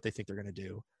don't know what they think they're going to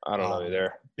do. I don't know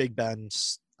either. Big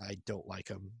Ben's, I don't like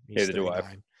him. He's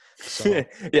 39. So.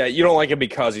 Yeah, you don't like him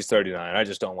because he's 39. I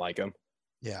just don't like him.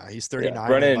 Yeah, he's 39. Yeah,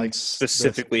 Brennan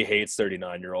specifically hates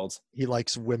 39-year-olds. He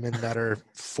likes women that are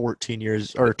 14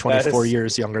 years or 24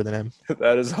 years younger than him.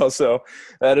 That is also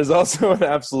an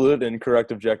absolute and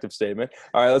correct objective statement.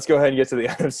 All right, let's go ahead and get to the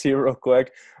NFC real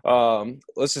quick.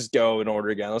 Let's just go in order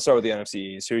again. Let's start with the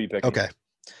NFC East. Who are you picking? Okay.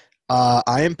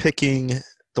 I am picking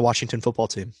the Washington football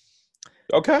team.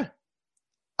 Okay.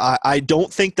 I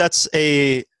don't think that's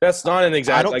not an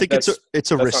exact. I don't think it's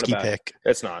a risky pick.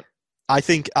 It's not. I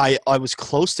think I was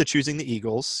close to choosing the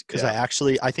Eagles because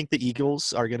I think the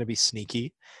Eagles are going to be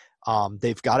sneaky.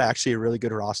 They've got actually a really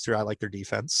good roster. I like their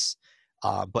defense.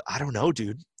 But I don't know,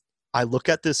 dude. I look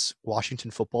at this Washington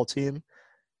football team.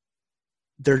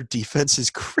 Their defense is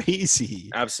crazy.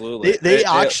 Absolutely. They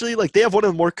actually they have one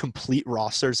of the more complete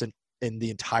rosters in the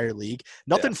entire league.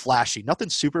 Nothing flashy, nothing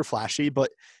super flashy,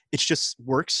 but it just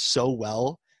works so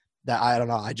well that I don't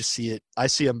know. I just see it. I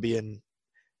see them being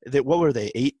what were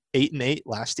they? 8-8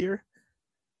 last year?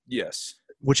 Yes.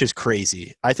 Which is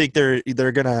crazy. I think they're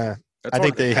gonna I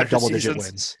think they have double-digit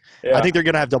wins. Yeah. I think they're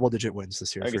going to have double-digit wins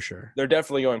this year for sure. They're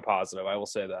definitely going positive. I will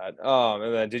say that.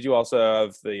 And then did you also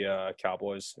have the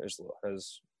Cowboys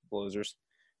as losers?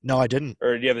 No, I didn't.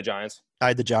 Or do you have the Giants? I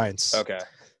had the Giants. Okay.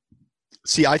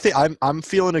 See, I think I'm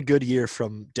feeling a good year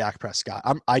from Dak Prescott.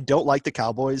 I don't like the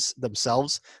Cowboys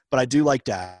themselves, but I do like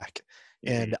Dak.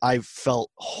 And I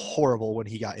felt horrible when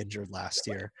he got injured last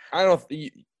year. I don't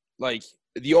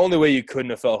the only way you couldn't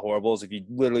have felt horrible is if you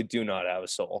literally do not have a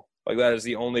soul. That is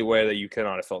the only way that you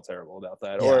cannot have felt terrible about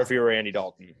that. Yeah. Or if you were Andy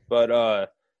Dalton. But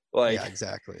yeah,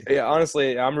 exactly. Yeah,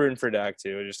 honestly, I'm rooting for Dak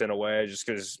too, just in a way, just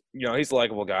because he's a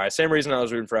likable guy. Same reason I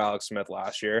was rooting for Alex Smith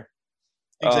last year.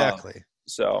 Exactly.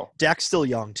 So Dak's still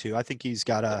young too. I think he's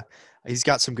got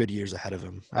some good years ahead of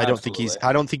him. I don't think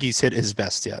he's hit his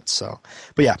best yet. So,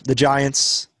 but yeah, the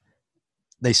Giants,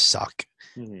 they suck.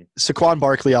 Mm-hmm. Saquon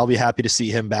Barkley, I'll be happy to see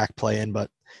him back playing, but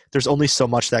there's only so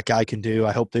much that guy can do.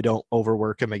 I hope they don't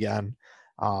overwork him again,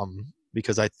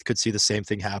 because I could see the same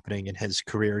thing happening in his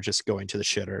career just going to the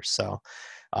shitter. So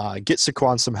get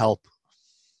Saquon some help.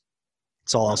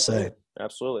 That's all I'll say.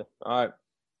 Absolutely. All right.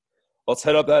 Let's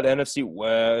head up that NFC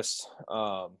West.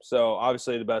 So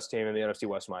obviously the best team in the NFC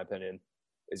West, in my opinion,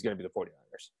 is going to be the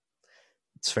 49ers.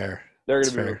 It's fair. They're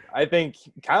going to be – I think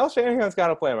Kyle Shanahan's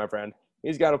got a plan, my friend.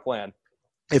 He's got a plan.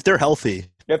 If they're healthy,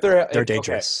 they're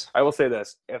dangerous. Okay. I will say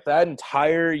this. If that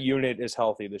entire unit is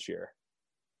healthy this year,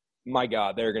 my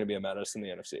God, they're going to be a menace in the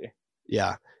NFC.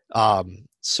 Yeah.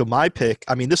 So my pick,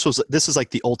 I mean, this is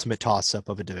like the ultimate toss-up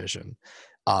of a division.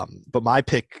 But my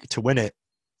pick to win it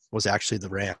was actually the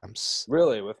Rams.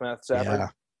 Really? With Matt Stafford?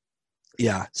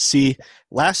 Yeah. See,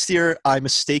 last year I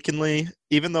mistakenly,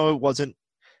 even though it wasn't,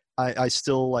 I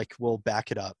still will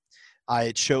back it up.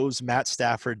 I chose Matt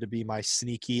Stafford to be my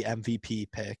sneaky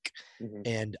MVP pick. Mm-hmm.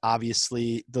 And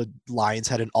maybe the Lions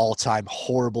had an all-time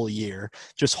horrible year,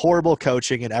 just horrible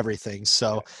coaching and everything.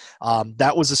 So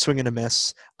that was a swing and a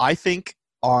miss. I think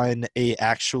on a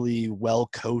actually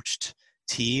well-coached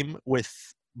team with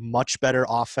much better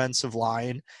offensive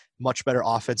line, much better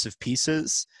offensive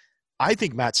pieces, I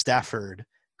think Matt Stafford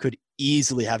could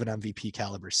easily have an MVP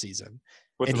caliber season.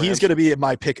 And he's going to be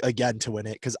my pick again to win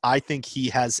it because I think he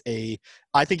has an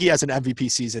MVP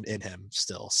season in him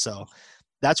still. So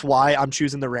that's why I'm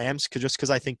choosing the Rams, because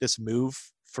I think this move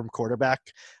from quarterback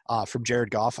from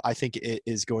Jared Goff, I think it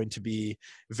is going to be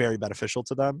very beneficial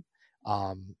to them.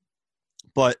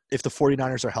 But if the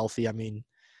 49ers are healthy, I mean,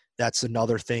 that's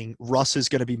another thing. Russ is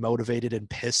going to be motivated and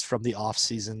pissed from the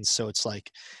offseason, so it's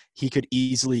he could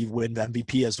easily win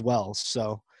MVP as well.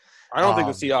 So I don't think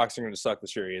the Seahawks are going to suck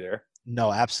this year either.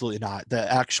 No, absolutely not.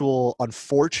 The actual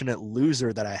unfortunate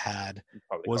loser that I had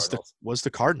was the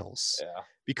Cardinals. Yeah.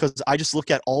 Because I just look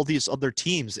at all these other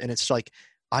teams, and it's like,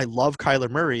 I love Kyler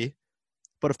Murray,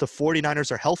 but if the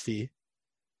 49ers are healthy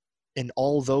and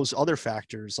all those other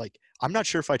factors, like, I'm not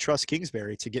sure if I trust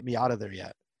Kingsbury to get me out of there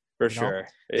yet. For sure.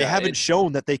 Yeah, they haven't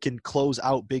shown that they can close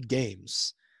out big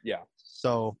games. Yeah.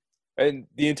 So. And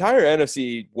the entire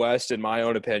NFC West, in my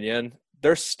own opinion,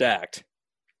 they're stacked.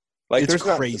 Like, it's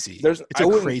crazy. It's a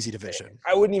crazy division.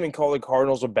 I wouldn't even call the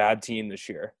Cardinals a bad team this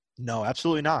year. No,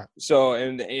 absolutely not. So,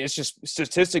 and it's just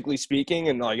statistically speaking,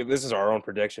 and like, this is our own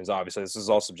predictions, obviously, this is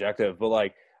all subjective, but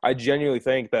like, I genuinely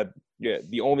think that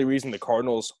the only reason the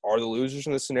Cardinals are the losers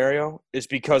in this scenario is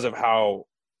because of how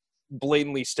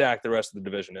blatantly stacked the rest of the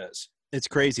division is. It's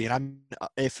crazy. And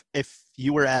if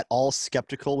you were at all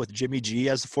skeptical with Jimmy G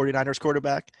as the 49ers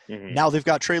quarterback, now they've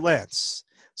got Trey Lance.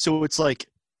 So it's like,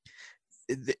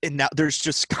 and now there's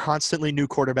just constantly new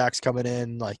quarterbacks coming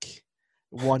in. Like,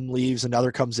 one leaves,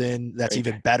 another comes in. That's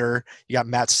even better. You got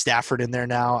Matt Stafford in there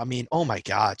now. I mean, oh my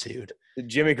God, dude.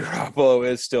 Jimmy Garoppolo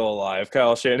is still alive.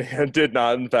 Kyle Shanahan did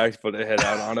not, in fact, put a hit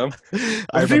out on him.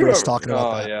 I remember us talking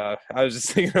about that. Oh, yeah. I was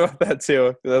just thinking about that,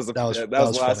 too. That was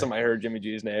the last time I heard Jimmy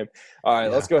G's name. All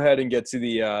right, let's go ahead and get to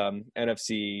the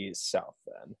NFC South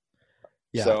then.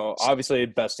 Yeah. So, obviously,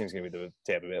 the best team's going to be the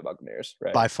Tampa Bay Buccaneers,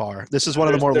 right? By far. This is one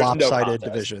of the more lopsided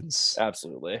divisions.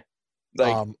 Absolutely.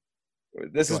 Like,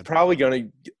 this is probably going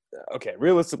to – okay,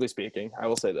 realistically speaking, I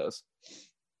will say this.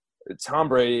 Tom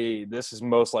Brady, this is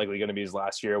most likely going to be his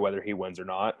last year, whether he wins or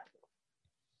not.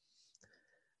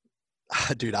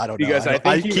 Dude, I don't know. Because I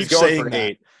think he keep saying for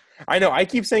 8. I know. I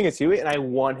keep saying it too, and I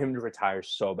want him to retire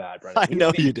so bad, Brennan. I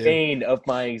know you do. Bane of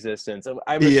my existence.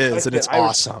 He is, and it's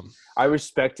awesome. I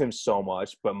respect him so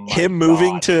much, but him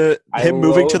moving to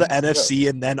the NFC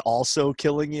and then also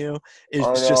killing you is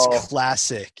just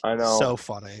classic. I know. So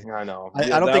funny. I know.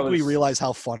 I don't think we realize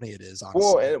how funny it is, honestly.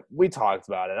 Well, we talked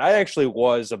about it. I actually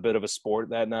was a bit of a sport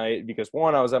that night because,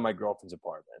 one, I was at my girlfriend's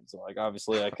apartment. So, like,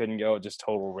 obviously I couldn't go just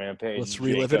total rampage. Let's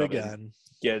relive it again.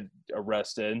 Get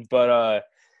arrested. But,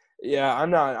 yeah, I'm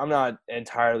not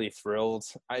entirely thrilled.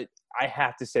 I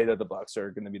have to say that the Bucs are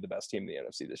going to be the best team in the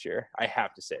NFC this year. I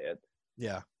have to say it.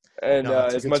 Yeah. And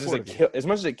as much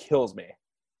as it kills me,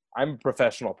 I'm a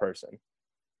professional person.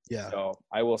 Yeah. So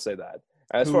I will say that.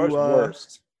 As far as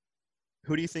worst,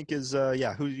 who do you think is who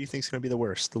do you think is going to be the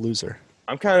worst, the loser?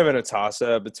 I'm kind of in a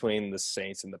toss-up between the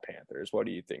Saints and the Panthers. What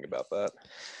do you think about that?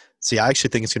 See, I actually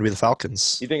think it's going to be the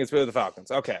Falcons. You think it's really the Falcons?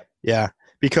 Okay. Yeah,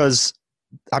 because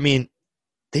I mean,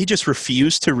 they just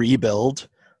refuse to rebuild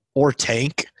or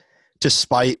tank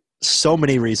despite so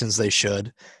many reasons they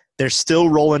should. They're still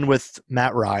rolling with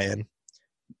Matt Ryan.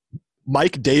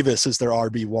 Mike Davis is their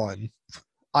RB1.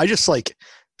 I just like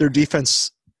their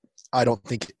defense. I don't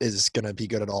think is going to be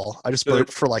good at all. I just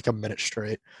burped for like a minute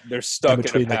straight. They're stuck in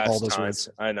between like, all those words.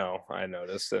 I know. I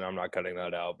noticed, and I'm not cutting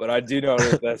that out. But I do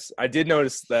notice this. I did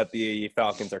notice that the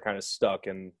Falcons are kind of stuck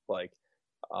in like,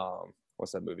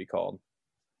 what's that movie called?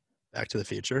 Back to the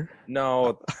Future?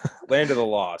 No, Land of the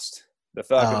Lost. The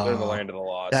Falcons are in the Land of the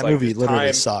Lost. That movie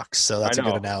literally sucks, so that's a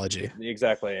good analogy.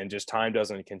 Exactly, and just time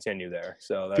doesn't continue there.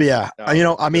 So that's,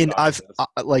 I mean,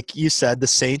 like you said, the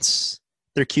Saints,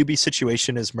 their QB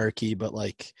situation is murky, but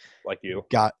like you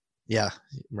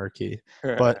murky.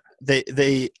 But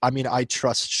I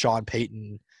trust Sean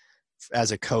Payton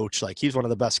as a coach. Like, he's one of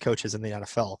the best coaches in the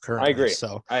NFL currently. I agree.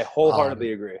 So I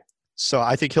wholeheartedly agree. So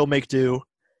I think he'll make do.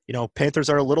 You know, Panthers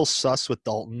are a little sus with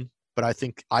Dalton, but I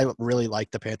think I really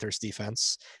like the Panthers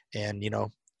defense. And, you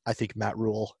know, I think Matt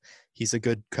Rule, he's a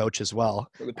good coach as well.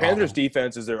 The Panthers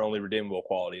defense is their only redeemable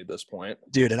quality at this point.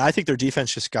 Dude, and I think their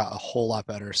defense just got a whole lot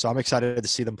better. So I'm excited to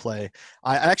see them play.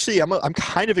 I'm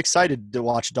kind of excited to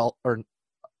watch Darnold,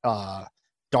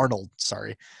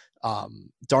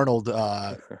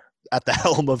 at the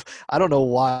helm of, I don't know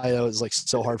why it was like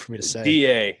so hard for me to say.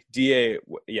 DA.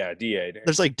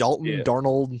 There's like Dalton,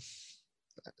 Darnold,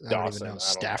 I don't even know,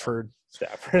 Stafford.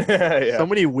 Yeah. So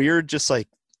many weird, just like,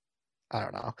 I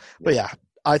don't know. But yeah,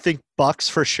 I think Bucks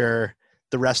for sure.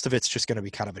 The rest of it's just going to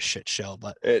be kind of a shit show.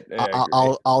 But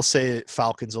I'll say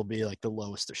Falcons will be like the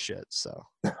lowest of shit. So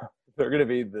they're going to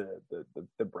be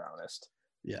the brownest.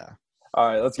 Yeah. All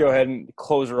right, let's go ahead and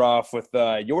close her off with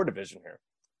your division here.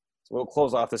 We'll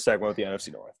close off this segment with the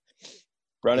NFC North.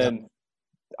 Brennan,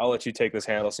 I'll let you take this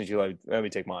handle since you let me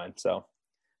take mine. So,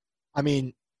 I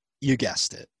mean, you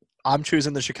guessed it. I'm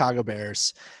choosing the Chicago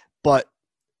Bears, but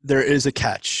there is a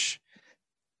catch,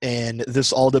 and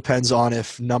this all depends on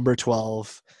if number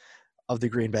 12 of the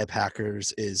Green Bay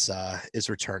Packers is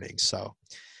returning. So,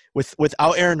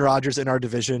 without Aaron Rodgers in our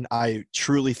division, I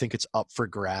truly think it's up for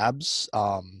grabs.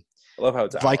 I love how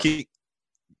it's Viking.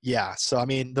 Yeah, so I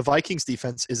mean, the Vikings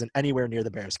defense isn't anywhere near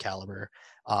the Bears caliber,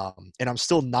 and I'm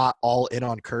still not all in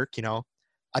on Kirk.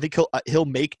 I think he'll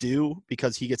make do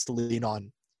because he gets to lean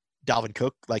on Dalvin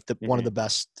Cook, like one of the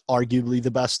best, arguably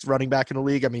the best running back in the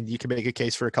league. I mean, you can make a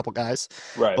case for a couple guys,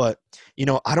 right? But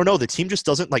I don't know. The team just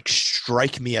doesn't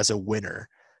strike me as a winner.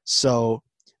 So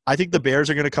I think the Bears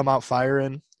are going to come out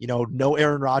firing. No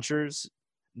Aaron Rodgers,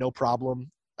 no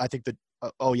problem. I think that.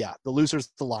 The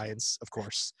losers, the Lions, of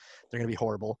course, they're going to be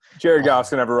horrible. Jared Goff's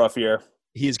going to have a rough year.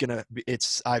 He's going to.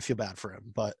 I feel bad for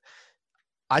him, but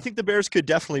I think the Bears could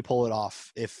definitely pull it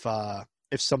off if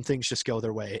some things just go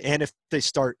their way, and if they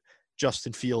start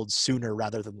Justin Fields sooner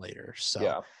rather than later. So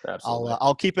yeah, absolutely.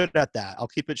 I'll keep it at that. I'll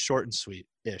keep it short and sweet.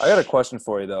 I got a question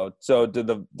for you though. So did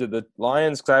the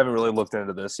Lions? Because I haven't really looked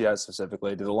into this yet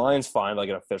specifically. Did the Lions find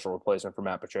an official replacement for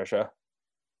Matt Patricia?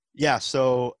 Yeah.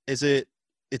 So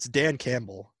it's Dan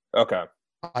Campbell. Okay.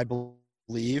 I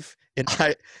believe,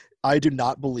 and I do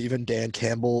not believe in Dan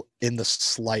Campbell in the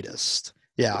slightest.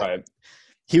 Yeah. Right.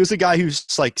 He was a guy who's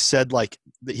said that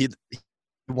he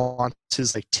wants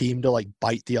his team to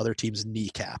bite the other team's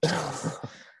kneecaps off.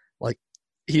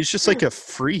 He's just a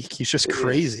freak. He's just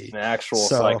crazy. An actual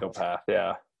psychopath.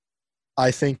 Yeah.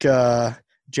 I think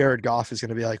Jared Goff is going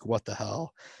to be what the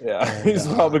hell? Yeah. And, he's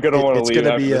probably going to want to leave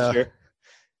after this year.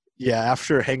 Yeah,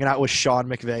 after hanging out with Sean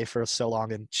McVay for so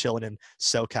long and chilling in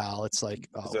SoCal, it's they're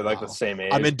the same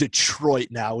age. I'm in Detroit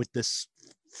now with this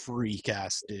freak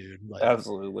ass dude.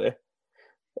 Absolutely.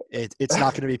 It's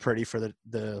not going to be pretty for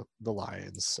the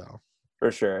Lions. So for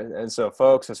sure. And so,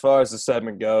 folks, as far as the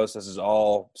segment goes, this is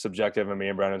all subjective in me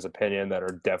and Brennan's opinion that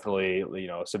are definitely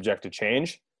subject to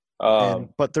change.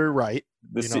 But they're right.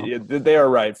 They are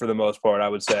right for the most part, I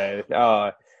would say.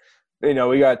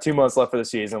 We got 2 months left for the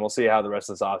season. We'll see how the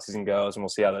rest of this offseason goes, and we'll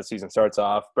see how that season starts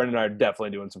off. Brendan and I are definitely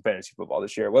doing some fantasy football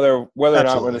this year. Whether or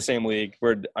not we're in the same league,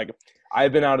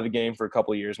 I've been out of the game for a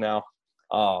couple of years now.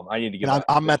 I need to get.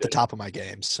 I'm at the top of my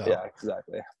game. So yeah,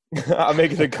 exactly. I'm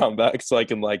making a comeback so I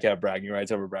can have bragging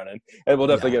rights over Brennan, and we'll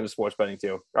definitely get into sports betting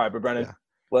too. All right, but Brennan,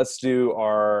 let's do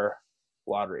our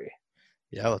lottery.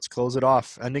 Yeah, let's close it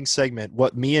off. Ending segment.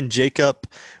 What me and Jacob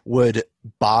would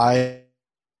buy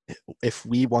if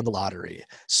we won the lottery.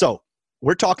 So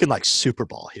we're talking Super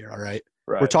Bowl here, all right?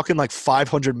 We're talking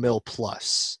 500 mil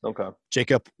plus. Okay.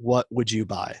 Jacob, what would you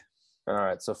buy? All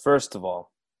right. So first of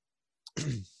all,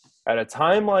 at a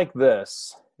time like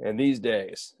this, in these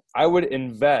days, I would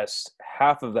invest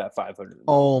half of that 500 mil.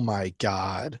 Oh my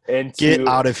God. Get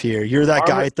out of here. You're that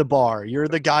guy at the bar. You're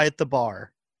the guy at the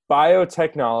bar.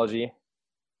 Biotechnology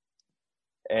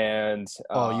and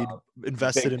you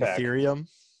invested in Ethereum?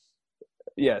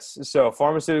 Yes. So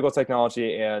pharmaceutical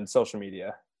technology and social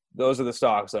media. Those are the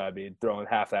stocks that I'd be throwing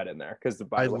half that in there because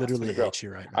I literally hate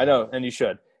you right now. I know, and you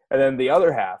should. And then the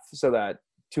other half, so that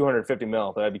 250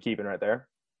 mil that I'd be keeping right there.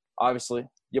 Obviously,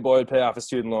 your boy would pay off his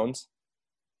student loans.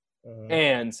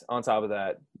 And on top of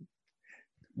that,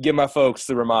 give my folks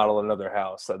to remodel another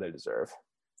house that they deserve.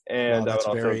 And that's I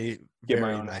would also very,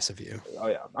 very nice of you. Oh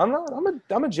yeah,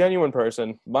 I'm a genuine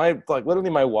person. Literally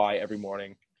my why every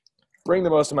morning. Bring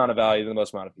the most amount of value to the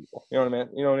most amount of people. You know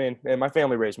what I mean? And my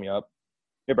family raised me up.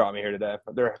 They brought me here today.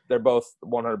 They're both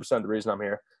 100% the reason I'm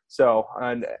here. So,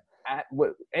 and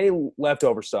any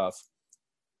leftover stuff,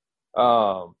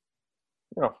 buy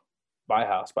a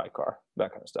house, buy a car, that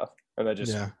kind of stuff, and then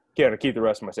just keep the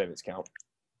rest of my savings account.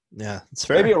 Yeah, it's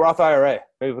fair. Maybe a Roth IRA.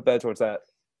 Maybe put that towards that.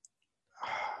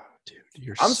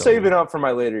 Dude, I'm saving up for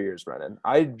my later years, Brennan.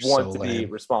 I want to be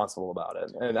responsible about it.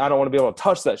 And I don't want to be able to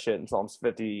touch that shit until I'm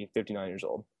 50, 59 years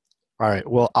old. All right.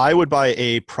 Well, I would buy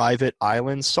a private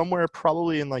island somewhere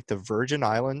probably in the Virgin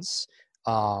Islands,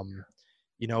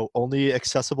 only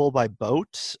accessible by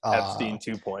boat. Epstein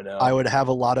 2.0. I would have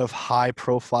a lot of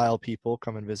high-profile people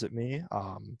come and visit me.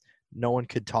 No one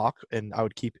could talk, and I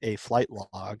would keep a flight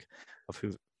log of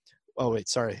who – oh, wait,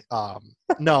 sorry.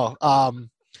 No.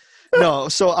 No,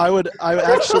 so I would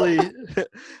actually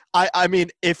I mean,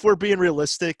 if we're being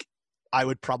realistic, I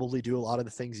would probably do a lot of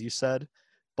the things you said,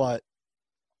 but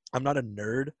I'm not a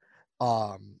nerd.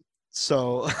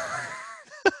 So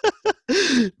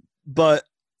but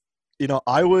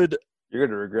I would You're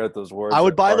going to regret those words. I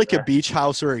would buy a beach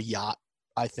house or a yacht,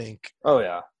 I think. Oh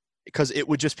yeah. Because it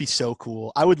would just be so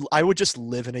cool. I would just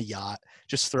live in a yacht,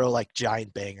 just throw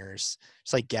giant bangers,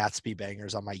 just Gatsby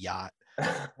bangers on my yacht.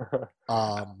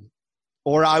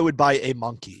 Or I would buy a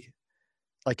monkey,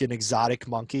 an exotic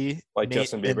monkey. Like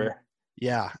Justin Bieber.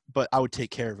 Yeah, but I would take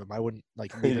care of him. I wouldn't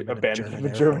leave him abandon him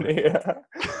in Germany. Yeah.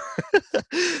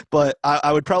 But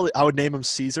I would name him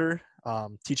Caesar.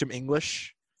 Teach him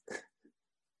English.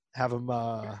 Have him.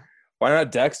 Why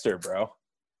not Dexter, bro?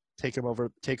 Take over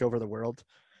the world.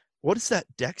 What is that?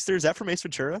 Dexter? Is that from Ace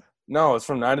Ventura? No, it's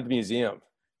from Night at the Museum.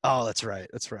 Oh, that's right.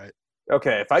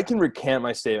 Okay, if I can recant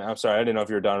my statement, I'm sorry, I didn't know if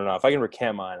you were done or not. If I can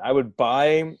recant mine, I would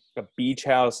buy a beach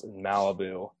house in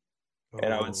Malibu,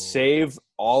 and I would save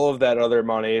all of that other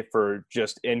money for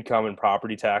just income and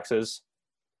property taxes.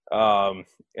 And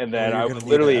then I would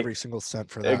literally every single cent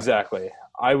for that. Exactly.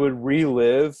 I would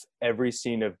relive every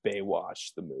scene of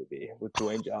Baywatch, the movie, with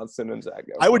Dwayne Johnson and Zach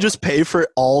Efron. I would just pay for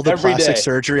all the Every plastic day.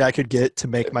 surgery I could get to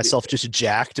make myself just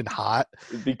jacked and hot.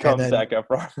 Become Zach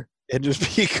Efron. And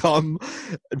just become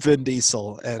Vin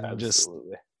Diesel and Absolutely. just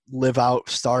live out,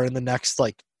 star in the next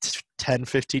 10,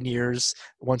 15 years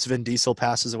once Vin Diesel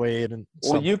passes away in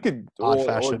some odd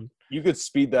fashion. You could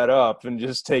speed that up and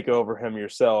just take over him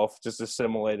yourself, just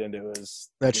assimilate into his.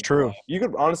 That's true. You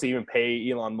could honestly even pay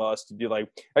Elon Musk to do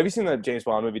have you seen that James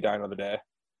Bond movie Die Another Day?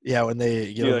 Yeah, when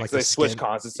they they switch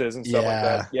consciences and stuff like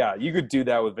that. Yeah, you could do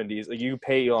that with Vin Diesel. You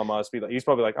pay Elon Musk, he's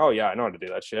probably like, oh yeah, I know how to do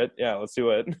that shit. Yeah, let's do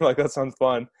it. That sounds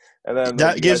fun. And then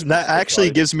that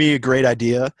actually gives me a great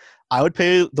idea. I would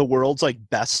pay the world's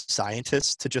best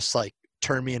scientists to just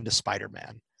turn me into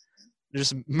Spider-Man.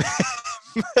 Just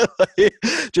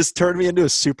turn me into a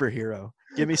superhero.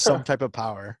 Give me some type of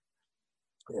power.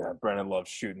 Yeah, Brennan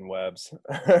loves shooting webs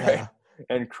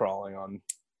and crawling on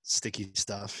sticky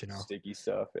stuff, Sticky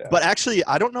stuff, yeah. But actually,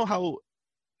 I don't know how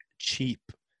cheap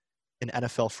an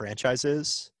NFL franchise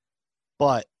is,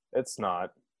 but it's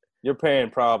not. You're paying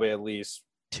probably at least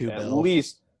 $2 billion. At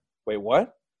least, wait,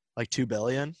 what? $2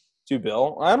 billion? $2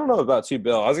 billion? I don't know about $2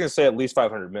 billion. I was gonna say at least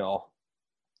 $500 million.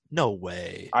 No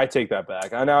way. I take that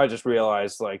back. I just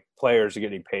realized players are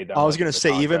getting paid that. I was gonna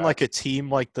say even a team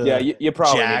like the you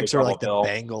probably Jags or the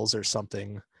Bengals or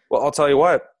something. Well, I'll tell you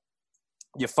what.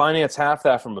 You finance half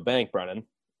that from a bank, Brennan,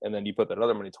 and then you put that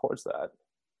other money towards that.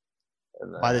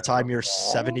 And then, by the time you're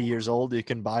 70 years old, you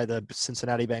can buy the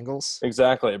Cincinnati Bengals.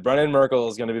 Exactly. Brennan Merkel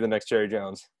is going to be the next Jerry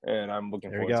Jones, and I'm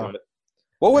looking forward to it.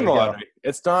 We'll win the lottery.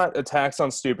 It's not a tax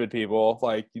on stupid people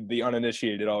like the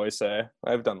uninitiated always say.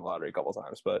 I've done the lottery a couple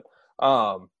times, but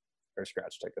or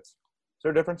scratch tickets. Is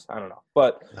there a difference? I don't know.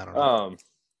 But I don't know.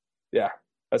 Yeah,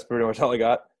 that's pretty much all I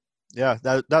got. Yeah,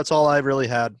 that's all I really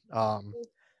had.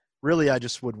 Really, I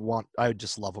would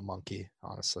just love a monkey,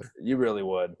 honestly. You really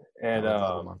would. And I would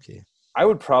love a monkey. I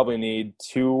would probably need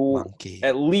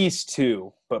at least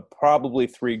two, but probably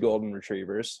 3 golden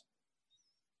retrievers.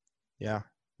 Yeah.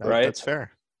 Right? That's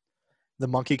fair. The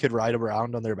monkey could ride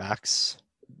around on their backs.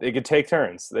 They could take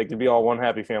turns. They could be all one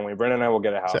happy family. Brennan and I will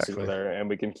get a house together, and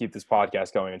we can keep this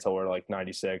podcast going until we're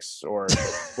 96 or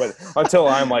until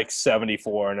I'm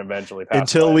 74 and eventually pass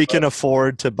until away, we can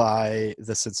afford to buy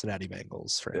the Cincinnati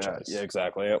Bengals franchise. Yeah,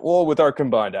 exactly. Well, with our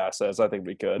combined assets, I think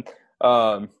we could.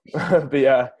 But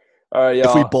yeah. All right, y'all.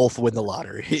 If we both win the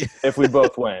lottery. If we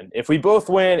both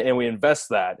win and we invest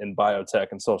that in biotech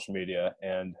and social media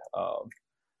and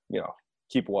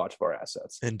keep a watch of our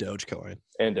assets. And Dogecoin,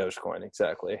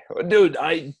 exactly. Dude,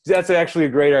 that's actually a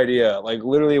great idea.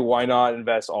 Literally, why not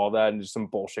invest all that into some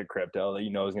bullshit crypto that is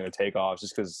going to take off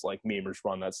just because memers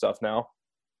run that stuff now?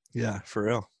 Yeah, for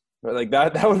real. But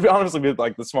that would honestly be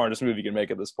the smartest move you can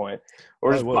make at this point.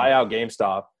 Or just buy out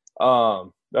GameStop.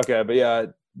 Okay, but yeah,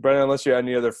 Brennan, unless you had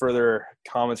any other further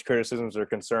comments, criticisms, or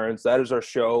concerns, that is our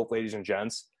show, ladies and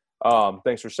gents.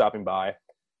 Thanks for stopping by.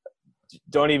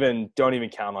 Don't even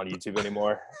count on YouTube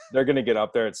anymore. They're gonna get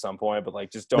up there at some point, but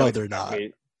just don't. No, they're not.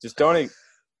 Just don't.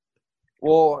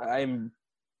 Well,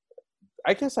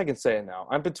 I guess I can say it now.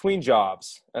 I'm between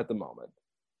jobs at the moment.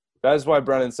 That is why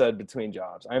Brennan said between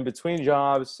jobs. I'm between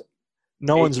jobs.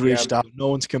 No one's reached out. No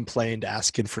one's complained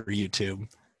asking for YouTube.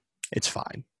 It's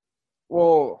fine.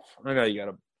 Well, I know you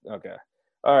gotta. Okay.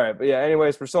 All right, but yeah.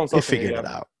 Anyways, we're still on social media. Figured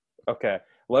it out. Okay.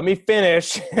 Let me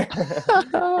finish.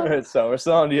 So we're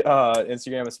still on the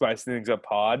Instagram at Spicy Things Up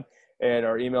Pod, and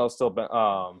our email is still.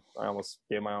 I almost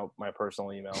gave my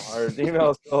personal email. Our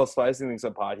email is still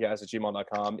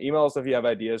spicythingsuppodcast@gmail.com. Email us if you have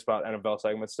ideas about NFL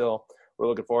segments. Still, we're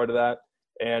looking forward to that,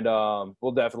 and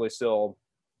we'll definitely still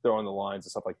throw in the lines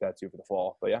and stuff like that too for the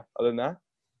fall. But yeah, other than that,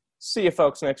 see you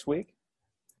folks next week.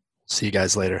 See you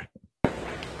guys later.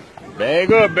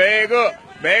 Bag up,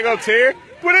 Terry.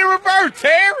 Put it in reverse,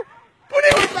 Terry. Put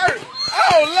it in reverse.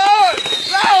 Oh, Lord,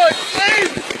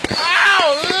 Jesus. Oh,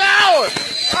 Lord.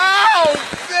 Oh,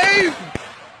 Jesus.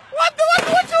 What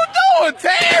you